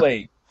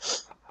 actually...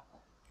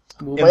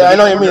 I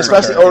know what you mean,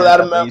 especially over that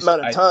amount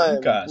of time.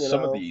 I think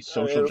some of the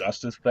social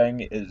justice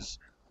thing is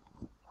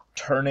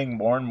turning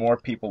more and more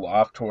people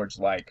off towards,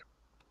 like,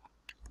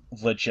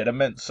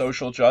 legitimate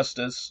social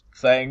justice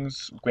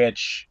things,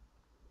 which,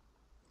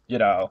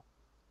 Yeah.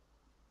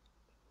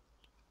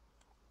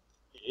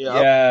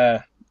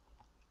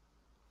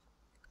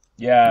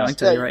 I can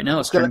tell you right now,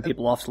 it's turning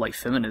people off to, like,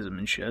 feminism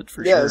and shit,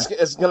 for sure. Yeah,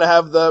 it's going to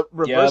have the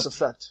reverse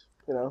effect,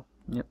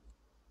 Yep.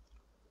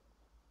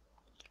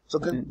 So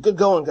good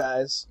going,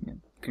 guys. Yeah.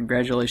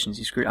 Congratulations,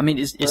 you screwed. I mean,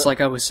 it's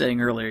like I was saying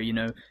earlier,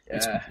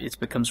 it's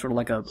become sort of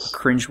like a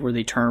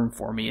cringe-worthy term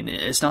for me, and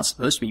it's not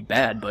supposed to be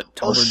bad, but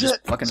Tumblr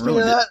just fucking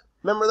ruined it.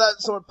 Remember that?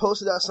 Someone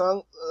posted that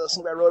song,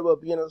 some guy wrote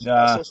about being a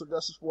social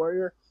justice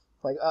warrior,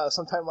 like,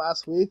 sometime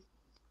last week.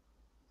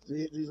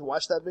 Did you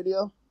watch that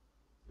video?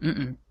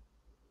 Mm-mm.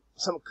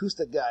 Some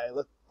acoustic guy.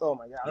 Oh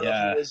my god! I don't know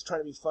if he was trying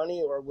to be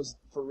funny or was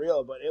for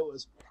real, but it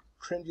was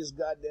cringy as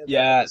goddamn.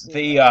 Yeah,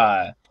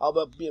 all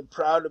about being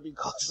proud to be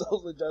called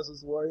social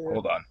justice warrior.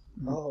 Hold on.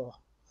 Oh.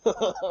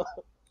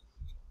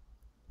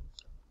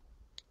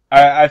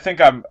 I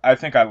think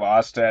I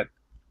lost it.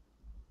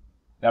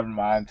 Never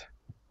mind.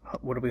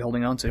 What are we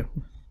holding on to?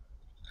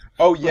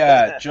 Oh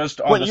yeah,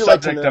 just on the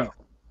subject of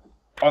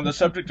On the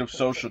subject of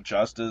social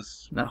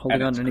justice, Not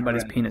holding on to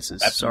anybody's penises.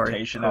 Sorry,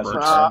 representation as a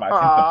perverts. term, I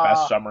think the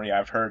best summary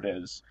I've heard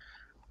is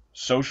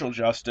social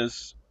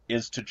justice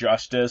is to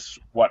justice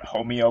what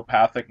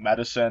homeopathic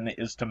medicine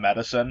is to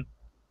medicine.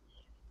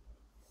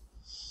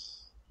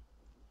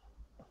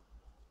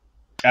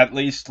 At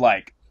least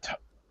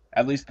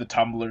the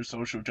Tumblr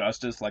social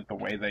justice, like the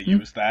way they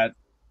use that.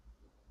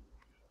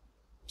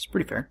 It's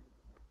pretty fair.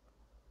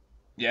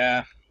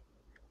 Yeah.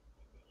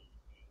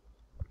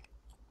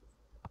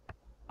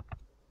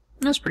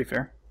 That's pretty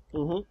fair.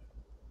 Mm-hmm.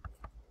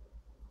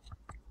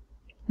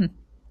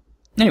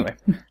 Anyway.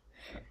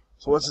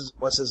 So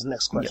what's his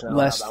next question?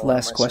 Yeah,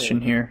 last question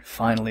here.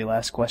 Finally,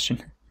 last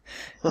question.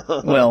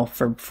 Well,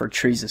 for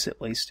Treesus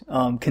at least.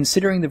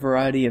 Considering the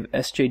variety of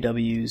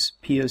SJWs,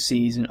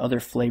 POCs, and other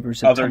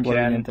flavors of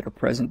Tumblrian that are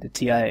present at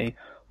TIA,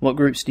 what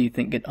groups do you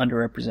think get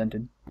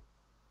underrepresented?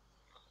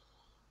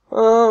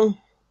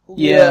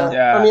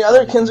 Yeah. I mean,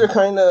 otherkins are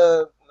kind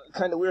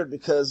of weird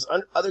because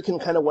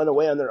otherkin kind of went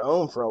away on their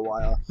own for a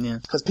while. Yeah.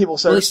 Because people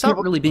started. Well, they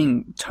stopped really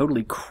being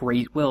totally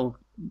crazy. Well,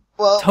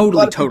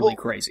 totally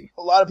crazy.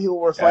 A lot of people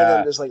were finding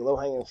them just like low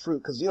hanging fruit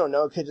because you don't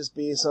know, it could just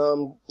be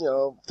some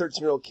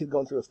 13-year-old kid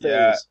going through a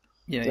phase.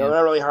 Yeah.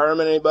 Not really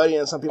harming anybody,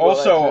 and some people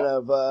also, are kind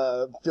of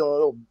feeling a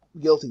little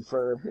guilty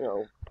for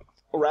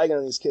ragging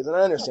on these kids, and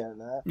I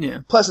understand that. Yeah.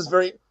 Plus, it's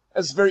very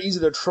easy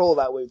to troll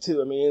that way too.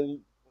 I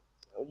mean,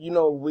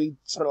 we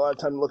spend a lot of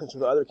time looking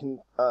through the otherkin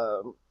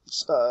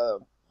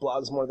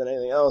blogs more than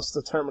anything else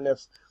to determine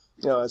if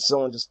it's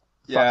someone just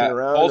fucking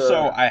around. Also,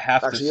 or I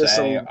have actually to is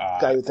say, some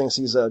guy who thinks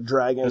he's a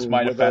dragon. this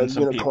might with offend a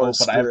some unicorn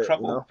people, but I have spirit,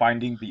 trouble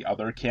finding the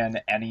otherkin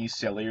any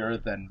sillier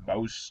than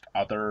most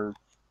other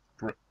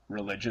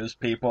religious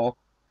people.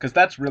 Because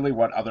that's really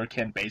what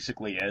otherkin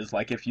basically is.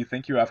 Like, if you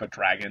think you have a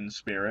dragon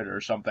spirit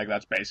or something,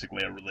 that's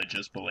basically a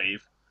religious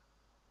belief.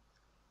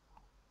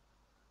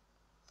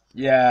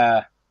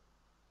 Yeah.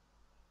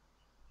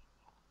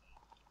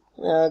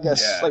 Yeah, I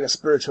guess like a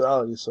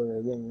spirituality sort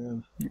of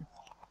thing.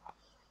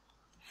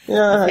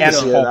 Yeah, I can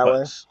see it that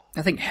way.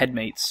 I think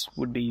headmates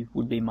would be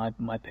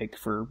my pick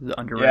for the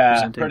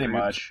underrepresented pretty groups.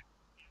 much.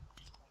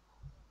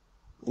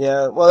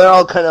 Yeah, well, they're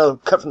all kind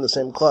of cut from the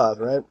same cloth,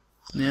 right?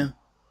 Yeah.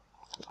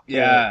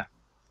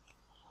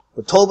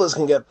 But Tolbas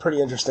can get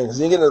pretty interesting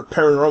because you get into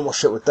paranormal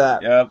shit with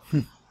that. Yep.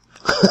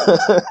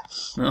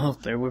 Oh,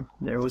 there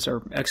was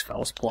our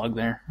X-Files plug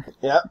there.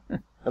 Yep.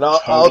 It all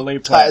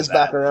ties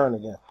back around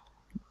again.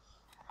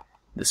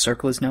 The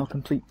circle is now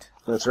complete.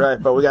 That's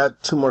right, but we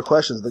got 2 more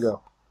questions to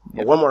go.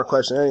 Yep. Well, 1 more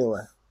question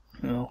anyway.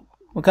 Well,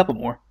 a couple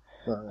more.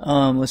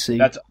 Let's see.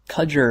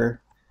 Kudger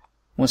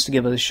wants to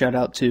give a shout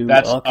out to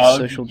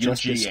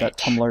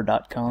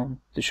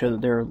socialjustice.tumblr.com to show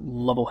that there are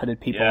level-headed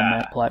people on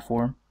that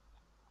platform.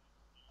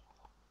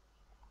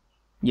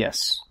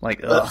 Yes,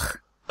 like ugh.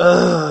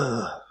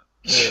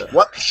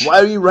 What?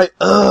 Why do you write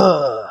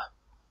ugh?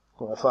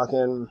 Well,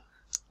 fucking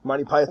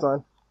Monty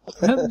Python.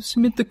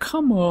 Submit the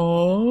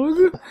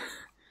command.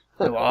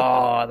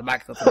 Oh, the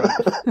back of the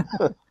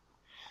throat.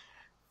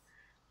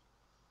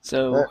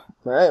 So, all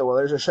right. Well,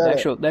 there's your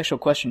shout. The actual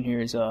question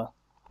here is,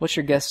 what's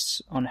your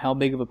guess on how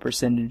big of a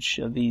percentage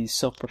of these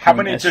self-proclaimed How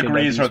many SJWs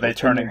degrees are they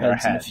turning their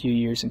heads in a head? few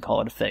years and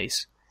call it a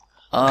face?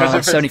 Because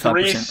if it's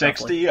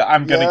 360, roughly.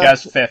 I'm gonna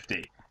guess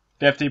 50.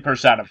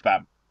 50% of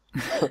them.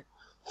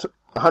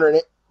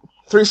 108.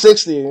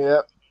 360.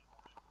 Yep.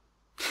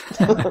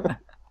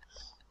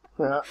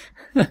 Yeah.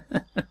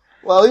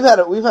 Well,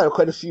 we've had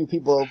quite a few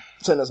people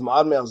send us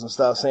mod mails and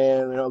stuff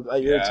saying, a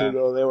year or 2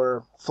 ago they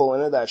were full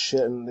into that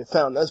shit and they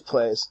found this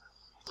place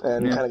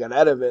and kind of got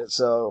out of it.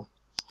 So,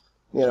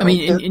 I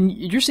mean, and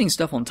you're seeing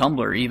stuff on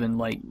Tumblr, even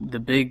like the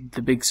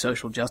big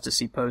social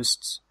justice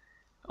posts,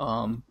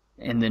 and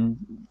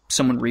then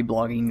someone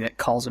reblogging that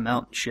calls them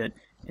out and shit,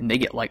 and they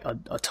get like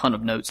a ton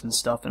of notes and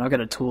stuff. And I've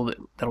got a tool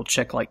that'll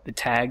check like the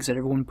tags that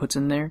everyone puts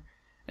in there,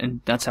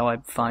 and that's how I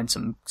find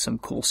some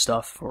cool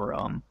stuff for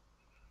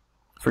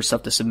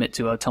stuff to submit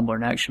to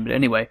TumblrInAction. But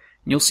anyway,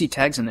 you'll see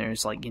tags in there.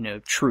 It's like,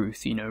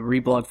 truth,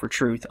 reblog for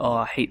truth. Oh,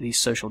 I hate these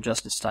social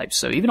justice types.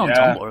 So even on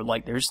Tumblr,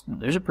 like there's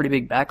a pretty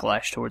big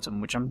backlash towards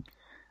them, which I'm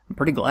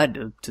pretty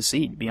glad to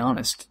see, to be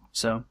honest.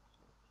 So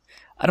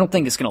I don't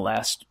think it's going to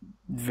last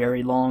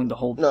very long, the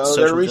whole social justice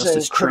trend. They're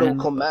reaching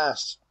critical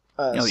mass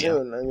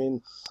soon. Yeah. I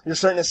mean, you're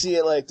starting to see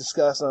it like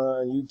discussed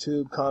on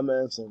YouTube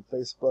comments and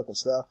Facebook and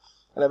stuff.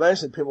 And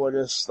eventually people are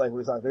just, like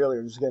we talked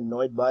earlier, just getting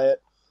annoyed by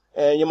it.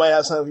 And you might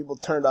have some people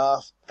turned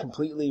off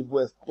completely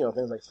with,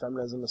 things like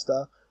feminism and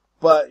stuff.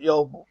 But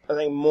I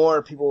think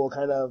more people will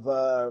kind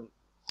of,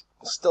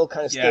 still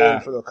kind of stay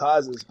in for the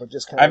causes, but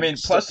just kind of. I mean,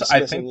 plus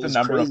I think the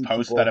number of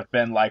posts that have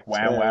been like,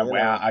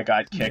 wow, I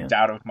got kicked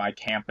out of my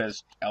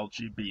campus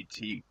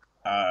LGBT,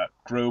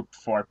 group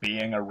for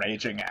being a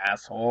raging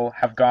asshole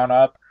have gone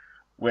up,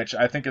 which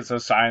I think is a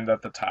sign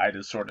that the tide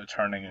is sort of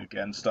turning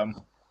against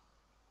them.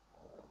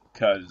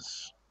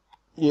 'Cause.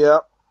 Yeah.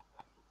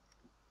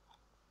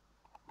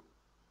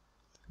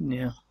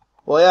 Yeah.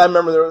 Well, yeah, I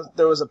remember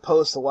there was a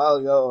post a while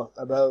ago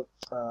about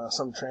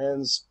some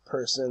trans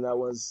person that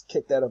was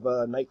kicked out of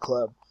a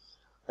nightclub,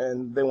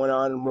 and they went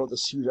on and wrote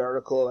this huge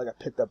article, like,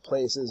 I picked up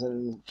places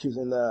and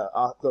accusing the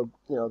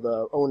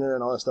owner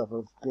and all that stuff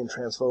of being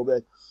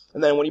transphobic.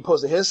 And then when he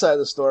posted his side of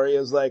the story, it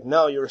was like,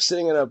 no, you were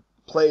sitting in a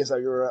place,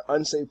 like, you were an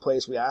unsafe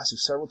place. We asked you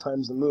several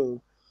times to move.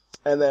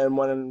 And then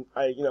when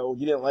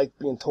you didn't like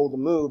being told to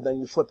move, then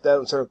you flipped out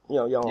and started,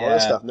 yelling all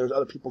this stuff. And there's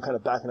other people kind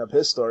of backing up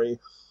his story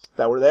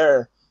that were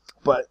there.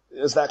 But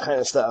it's that kind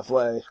of stuff.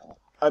 Like,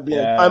 I'm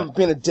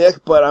being a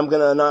dick, but I'm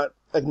gonna not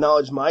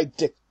acknowledge my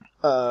dick,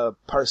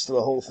 parts to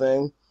the whole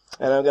thing.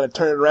 And I'm gonna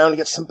turn it around and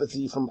get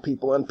sympathy from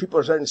people. And people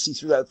are starting to see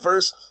through that. At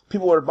first,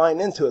 people were buying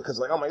into it because,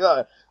 like, oh my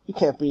god, you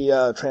can't be,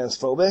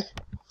 transphobic.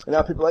 And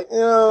now people are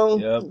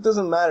like, It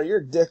doesn't matter. You're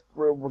a dick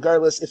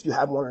regardless if you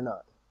have one or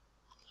not.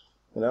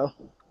 You know?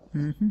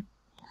 Mm-hmm.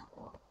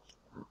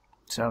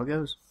 That's how it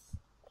goes.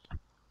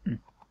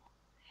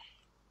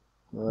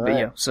 Right. But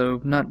yeah, so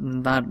not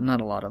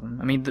a lot of them.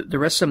 I mean, the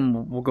rest of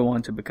them will go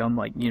on to become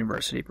like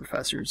university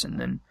professors, and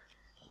then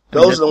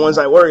those are the ones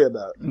I worry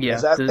about. Yeah,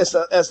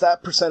 it's that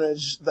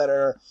percentage that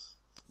are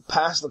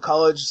past the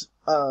college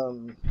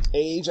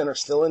age and are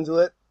still into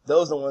it.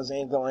 Those are the ones that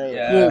ain't going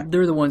anywhere. Yeah. Well,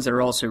 they're the ones that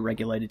are also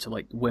regulated to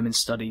like women's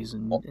studies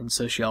and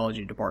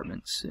sociology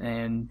departments,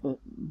 and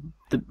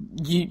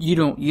you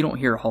don't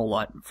hear a whole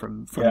lot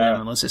from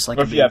them unless it's like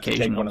an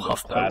occasional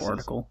HuffPo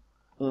article.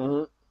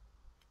 Mm-hmm.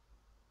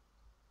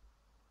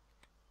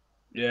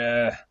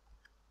 Yeah.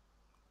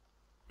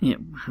 Yeah.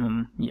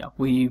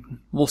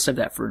 We'll save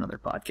that for another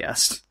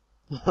podcast.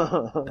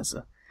 That's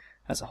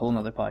a whole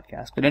nother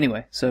podcast. But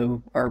anyway,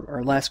 so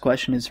our last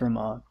question is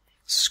from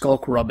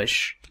Skulk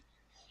Rubbish,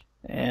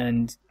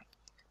 and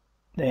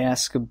they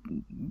ask,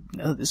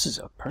 no, this is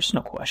a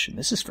personal question.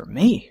 This is for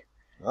me.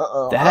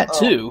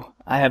 Too.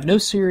 I have no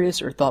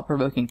serious or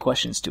thought-provoking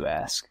questions to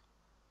ask.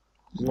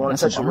 You want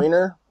to touch a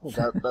wiener?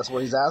 That's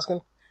what he's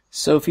asking?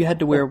 So if you had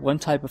to wear one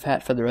type of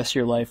hat for the rest of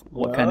your life,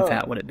 what kind of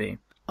hat would it be?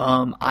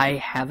 I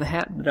have a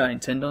hat that I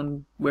intend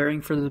on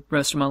wearing for the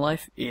rest of my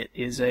life. It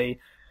is a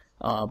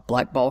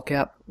black ball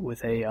cap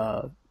with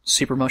a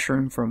super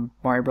mushroom from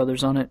Mario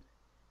Brothers on it.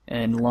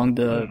 And along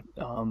the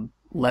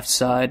left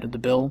side of the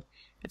bill,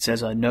 it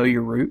says, Know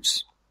Your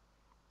Roots.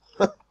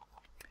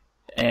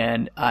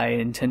 And I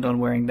intend on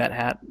wearing that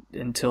hat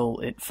until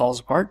it falls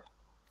apart,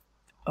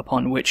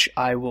 upon which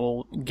I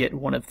will get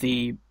one of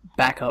the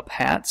backup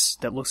hats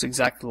that looks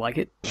exactly like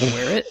it and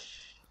wear it.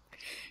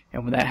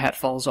 And when that hat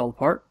falls all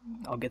apart,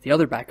 I'll get the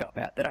other backup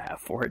hat that I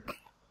have for it.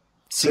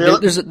 See,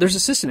 there's a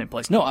system in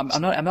place. No, I'm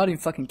not even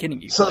fucking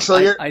kidding you.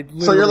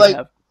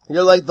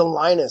 You're like the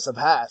Linus of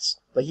hats.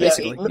 Like he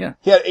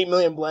had 8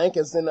 million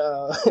blankets in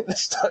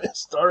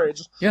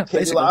storage. Yeah,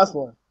 basically. He lost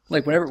one.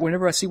 Like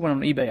whenever I see one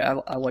on eBay,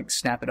 I like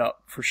snap it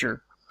up for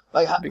sure.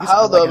 Like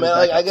how though, man?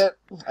 Like I get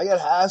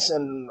hats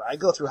and I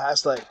go through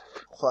hats like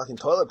fucking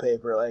toilet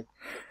paper. Like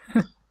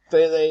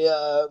they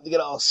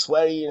get all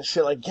sweaty and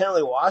shit. Like you can't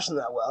really wash them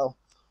that well.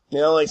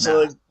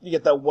 So you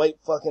get that white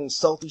fucking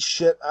salty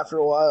shit after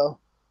a while.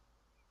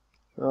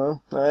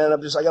 And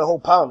I got a whole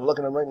pile. I'm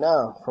looking at them right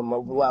now from the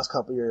last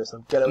couple of years.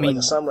 I'm getting like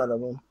a summer out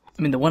of them.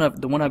 I mean, the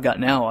one I've got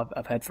now,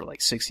 I've had for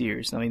like 6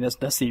 years. I mean,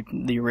 that's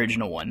the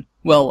original one.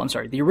 Well, I'm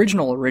sorry, the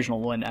original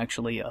one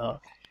actually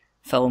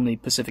fell in the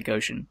Pacific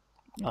Ocean.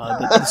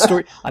 The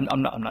story, I'm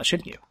not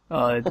shitting you.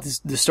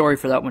 The story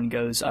for that one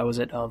goes, I was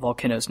at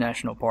Volcanoes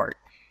National Park,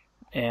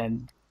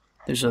 and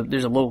there's a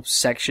little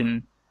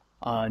section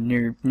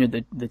near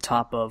the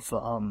top of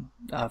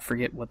I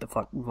forget what the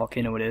fuck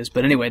volcano it is,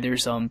 but anyway,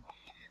 there's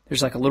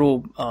like a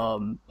little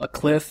a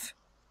cliff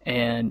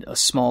and a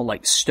small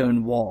like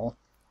stone wall.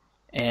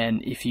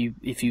 And if you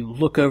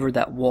look over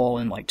that wall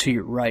and like to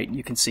your right,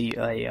 you can see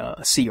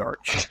a sea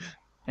arch,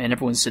 and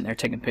everyone's sitting there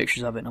taking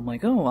pictures of it. And I'm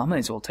like, I might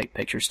as well take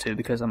pictures too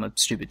because I'm a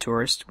stupid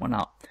tourist. Why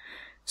not?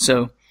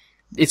 So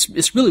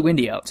it's really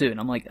windy out too, and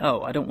I'm like,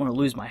 I don't want to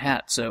lose my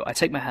hat. So I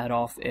take my hat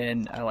off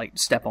and I like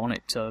step on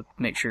it to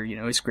make sure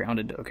it's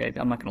grounded. Okay,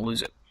 I'm not going to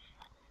lose it.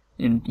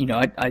 And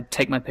I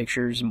take my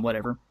pictures and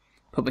whatever,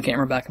 put my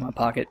camera back in my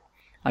pocket.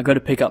 I go to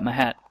pick up my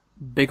hat.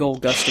 Big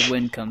old gust of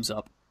wind comes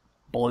up,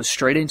 blows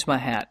straight into my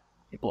hat.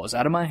 It blows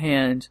out of my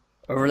hand,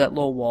 over that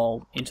little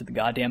wall, into the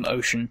goddamn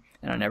ocean,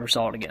 and I never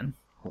saw it again.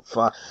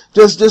 Fuck.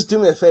 Just do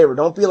me a favor.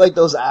 Don't be like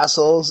those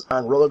assholes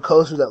on roller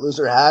coasters that lose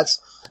their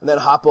hats and then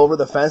hop over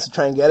the fence to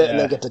try and get it and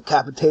then get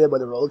decapitated by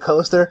the roller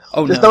coaster.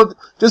 Oh, no.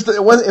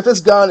 If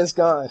it's gone, it's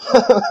gone.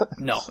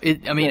 No.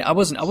 I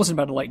wasn't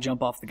about to like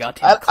jump off the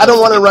goddamn I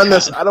don't want to run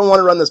this. I don't want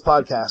to run this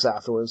podcast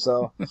afterwards,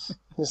 so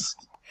just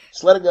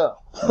let it go.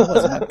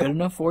 Wasn't that good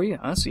enough for you?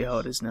 I see how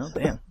it is now.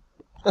 Damn.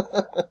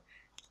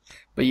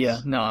 But yeah,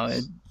 no.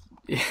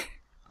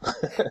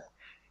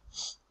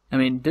 I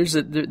mean,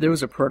 there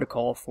was a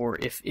protocol for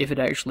if it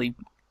actually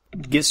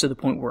gets to the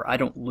point where I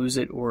don't lose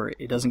it or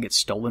it doesn't get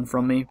stolen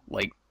from me.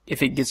 Like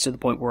if it gets to the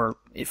point where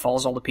it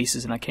falls all to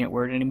pieces and I can't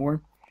wear it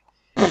anymore,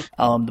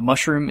 the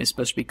mushroom is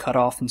supposed to be cut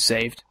off and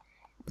saved,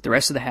 but the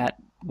rest of the hat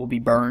will be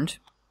burned.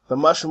 The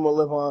mushroom will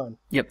live on.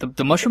 Yep,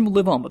 the mushroom will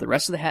live on, but the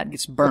rest of the hat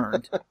gets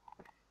burned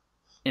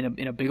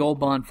in a big old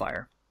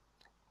bonfire,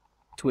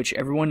 to which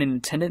everyone in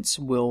attendance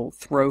will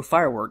throw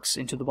fireworks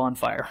into the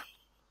bonfire.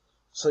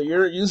 So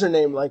your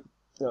username, like,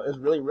 is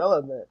really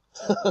relevant.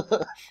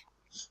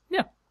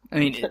 Yeah, I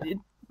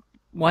mean,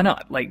 why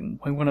not? Like,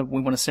 we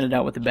want to send it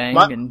out with a bang.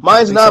 And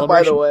mine's not,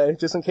 by the way,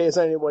 just in case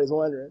anybody's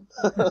wondering.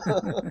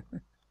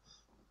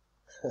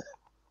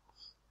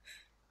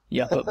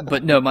 Yeah,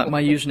 but no,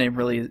 my username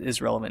really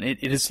is relevant.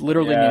 It is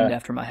literally named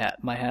after my hat.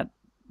 My hat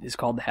is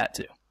called the Hat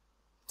too.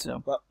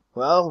 So.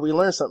 Well, we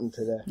learned something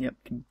today. Yep.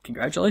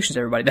 Congratulations,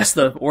 everybody. That's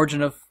the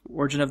origin of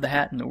the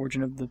hat and the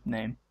origin of the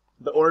name.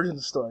 The origin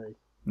story.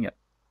 Yep.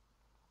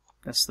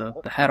 That's the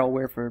hat I'll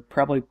wear for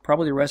probably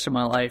the rest of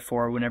my life,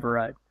 or whenever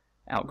I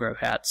outgrow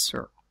hats,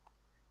 or.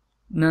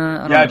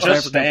 Nah, I don't know.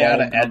 Just stay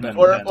out of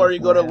Edmonton. Or you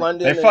go to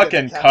London. They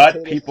fucking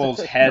cut people's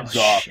heads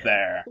off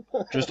there,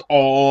 just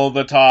all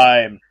the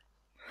time.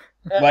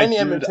 Like,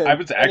 dude, I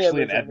was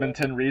actually in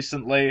Edmonton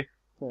recently,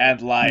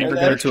 and like,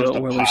 there's just a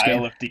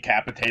pile of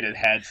decapitated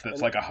heads that's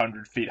like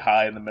 100 feet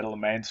high in the middle of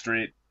Main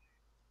Street.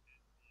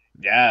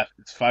 Yeah,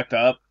 it's fucked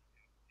up.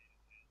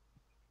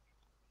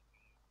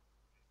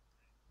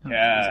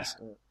 Yeah.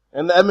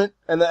 And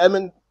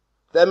the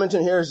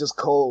Edmonton here is just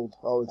cold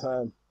all the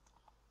time.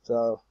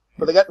 So,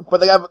 but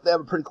they have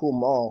a pretty cool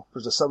mall.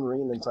 There's a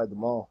submarine inside the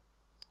mall.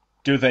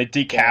 Do they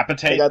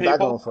decapitate people? They got that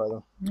going for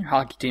them. Your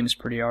hockey team's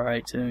pretty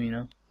alright too, you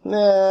know.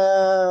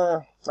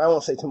 Nah, I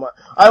won't say too much.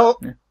 I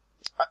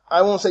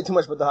won't say too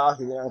much about the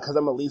hockey game because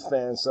I'm a Leaf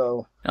fan.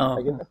 So,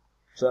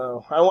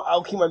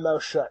 I'll keep my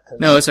mouth shut.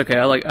 No, it's okay.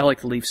 I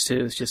like the Leafs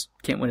too. It's just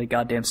can't win a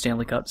goddamn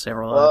Stanley Cup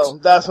several times. Well,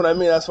 that's what I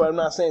mean. That's why I'm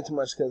not saying too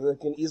much because it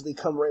can easily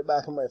come right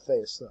back in my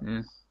face. So.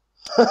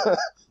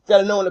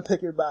 Gotta know when to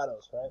pick your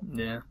battles, right?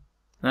 Yeah,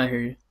 I hear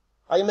you.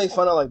 I can make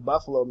fun of like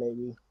Buffalo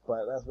maybe,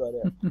 but that's about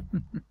it.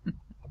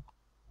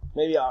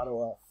 Maybe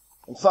Ottawa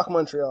and fuck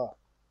Montreal.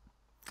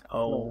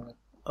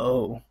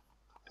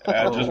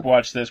 Just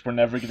watch this. We're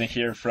never gonna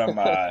hear from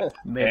AIP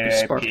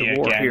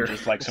again. Here.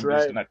 Just like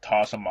somebody's gonna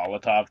toss a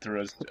Molotov through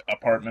his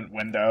apartment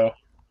window.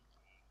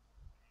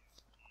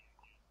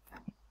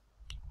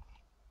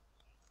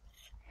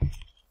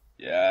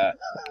 Yeah.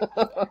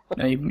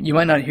 Now, you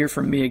might not hear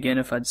from me again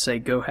if I'd say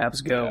 "Go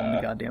Habs Go" on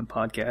the goddamn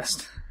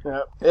podcast.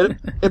 Yeah,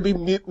 it'd be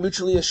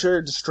mutually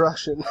assured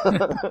destruction.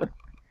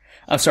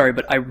 I'm sorry,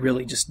 but I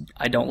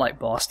don't like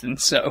Boston,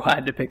 so I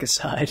had to pick a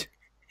side.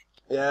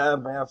 Yeah,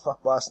 man,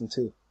 fuck Boston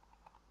too.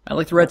 I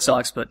like the Red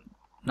Sox, but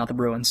not the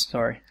Bruins.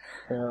 Sorry.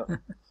 Yeah.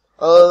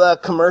 Oh,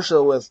 that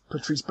commercial with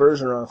Patrice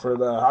Bergeron for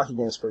the hockey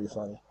game is pretty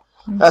funny.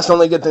 That's the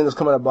only good thing that's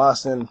come out of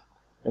Boston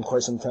in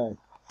quite some time.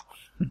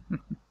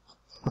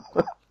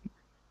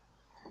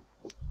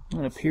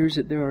 It appears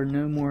that there are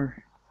no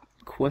more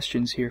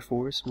questions here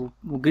for us. Well,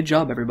 good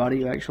job, everybody.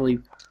 You actually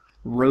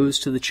rose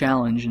to the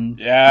challenge. And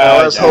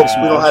let's hope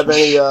we don't have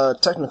any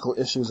technical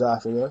issues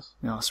after this.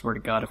 No, I swear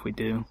to God if we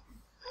do.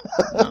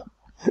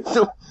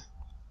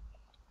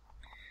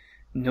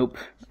 Nope.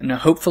 No,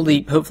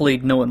 hopefully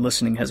no one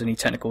listening has any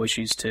technical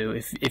issues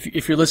too.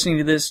 If you're listening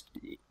to this,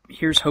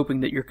 here's hoping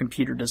that your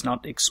computer does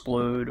not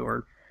explode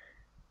or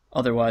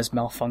otherwise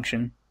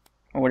malfunction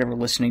or whatever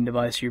listening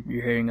device you're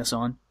hearing us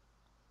on.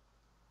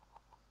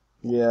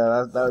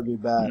 Yeah, that would be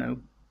bad.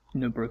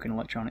 No broken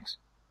electronics.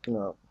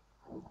 No.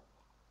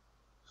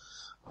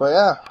 But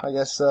yeah, I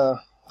guess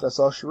that's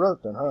all she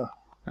wrote then, huh?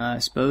 I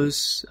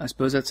suppose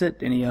that's it.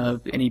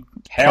 Any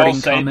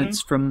parting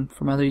comments from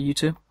either of you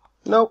two?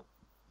 Nope.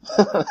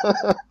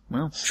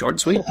 Well, short and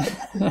sweet.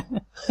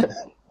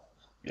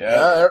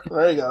 Yeah,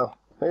 there you go.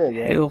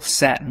 Hail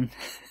Satin.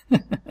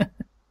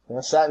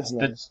 Yeah, Satin's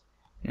nice.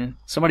 Yeah,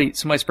 somebody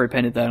spray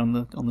painted that on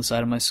the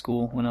side of my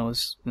school when I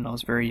was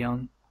very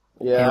young.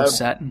 Yeah, Hail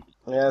Satin.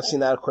 Yeah, I've seen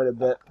that quite a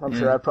bit. I'm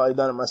sure I've probably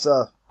done it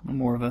myself. I'm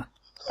more of a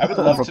I would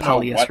love to know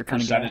what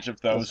percentage of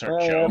those are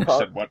jokes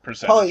and what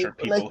percentage are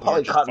people who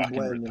are just fucking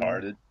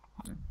retarded.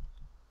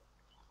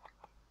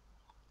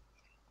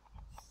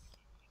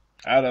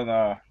 I don't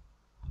know.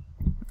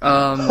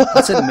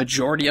 I'd say the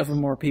majority of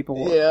them are people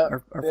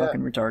are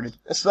fucking retarded.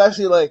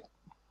 Especially like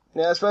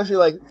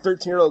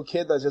 13-year-old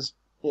kid that just,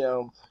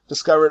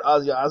 discovered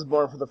Ozzy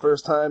Osbourne for the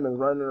first time and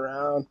running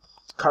around,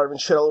 carving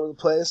shit all over the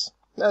place.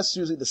 That's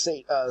usually the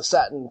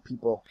Satin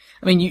people.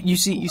 I mean, you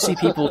see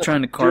people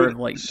trying to carve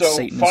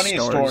Satanist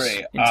stars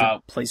story,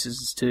 into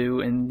places too,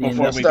 and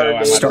before we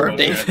go, Star of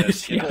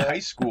David. In high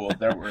school,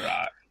 there were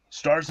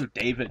stars of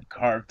David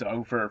carved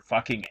over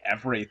fucking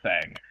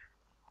everything,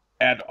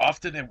 and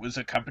often it was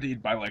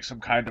accompanied by some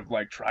kind of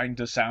trying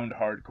to sound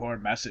hardcore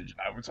message.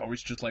 And I was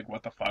always just like,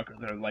 "What the fuck are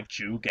there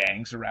Jew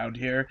gangs around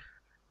here?"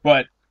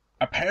 But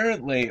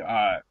apparently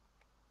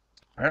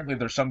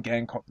there's some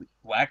gang called the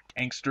Black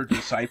Gangster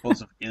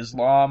Disciples of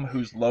Islam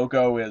whose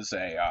logo is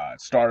a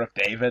Star of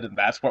David, and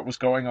that's what was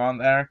going on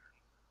there.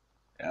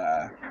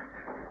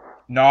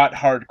 Not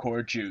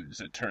hardcore Jews,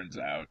 it turns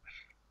out.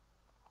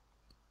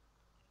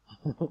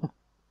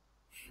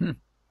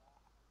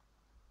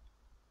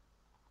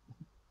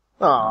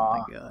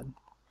 Oh my God.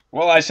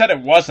 Well, I said it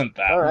wasn't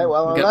that. All right,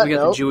 well, we got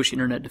the Jewish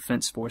Internet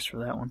Defense Force for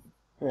that one.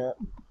 Yeah.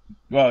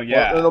 Well,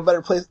 yeah. Well, there's no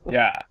better place.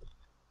 Yeah.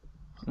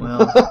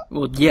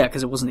 Well, yeah,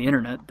 because it wasn't the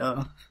internet,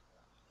 duh.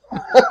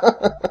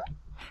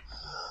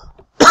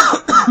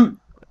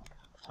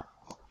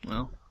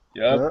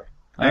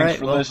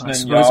 listening, I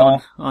suppose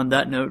y'all. on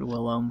that note,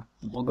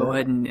 we'll go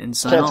ahead and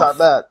sign Can't off. top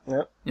that.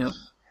 Yep. Yep.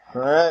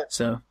 All right.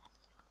 So,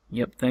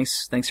 yep.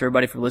 Thanks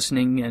everybody for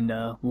listening, and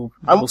we'll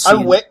see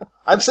you.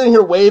 I'm sitting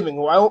here waving.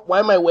 Why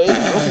am I waving?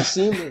 No one can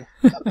see me.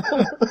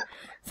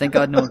 Thank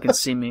God no one can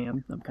see me.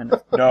 I'm kind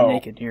of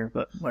naked here,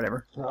 but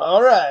whatever.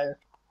 All right.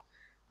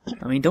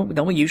 I mean,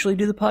 don't we usually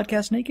do the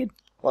podcast naked?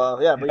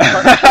 Well, yeah, but you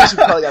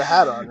probably got a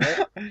hat on,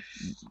 right?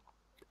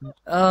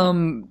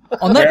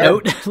 On that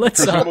note,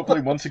 let's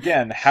presumably once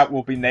again, Hat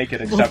will be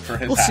naked except for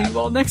his we'll hat. see you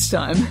all next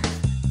time.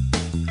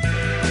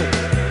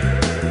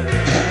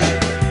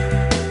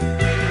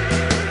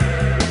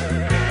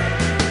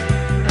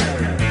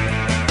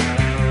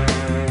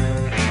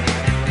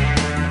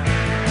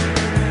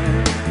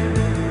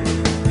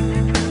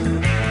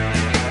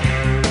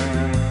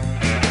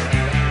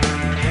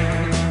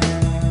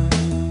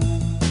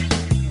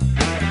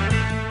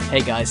 Hey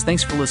guys,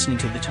 thanks for listening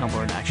to the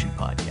TumblrInAction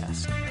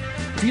podcast.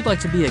 If you'd like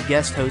to be a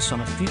guest host on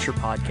a future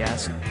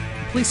podcast,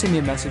 please send me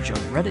a message on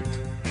Reddit,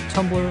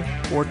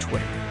 Tumblr, or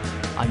Twitter.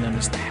 I'm known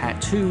as the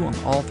Hat2 on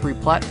all 3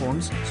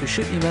 platforms, so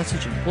shoot me a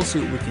message and we'll see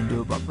what we can do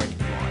about bringing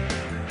you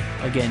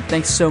on. Again,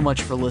 thanks so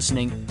much for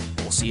listening.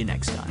 We'll see you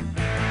next time.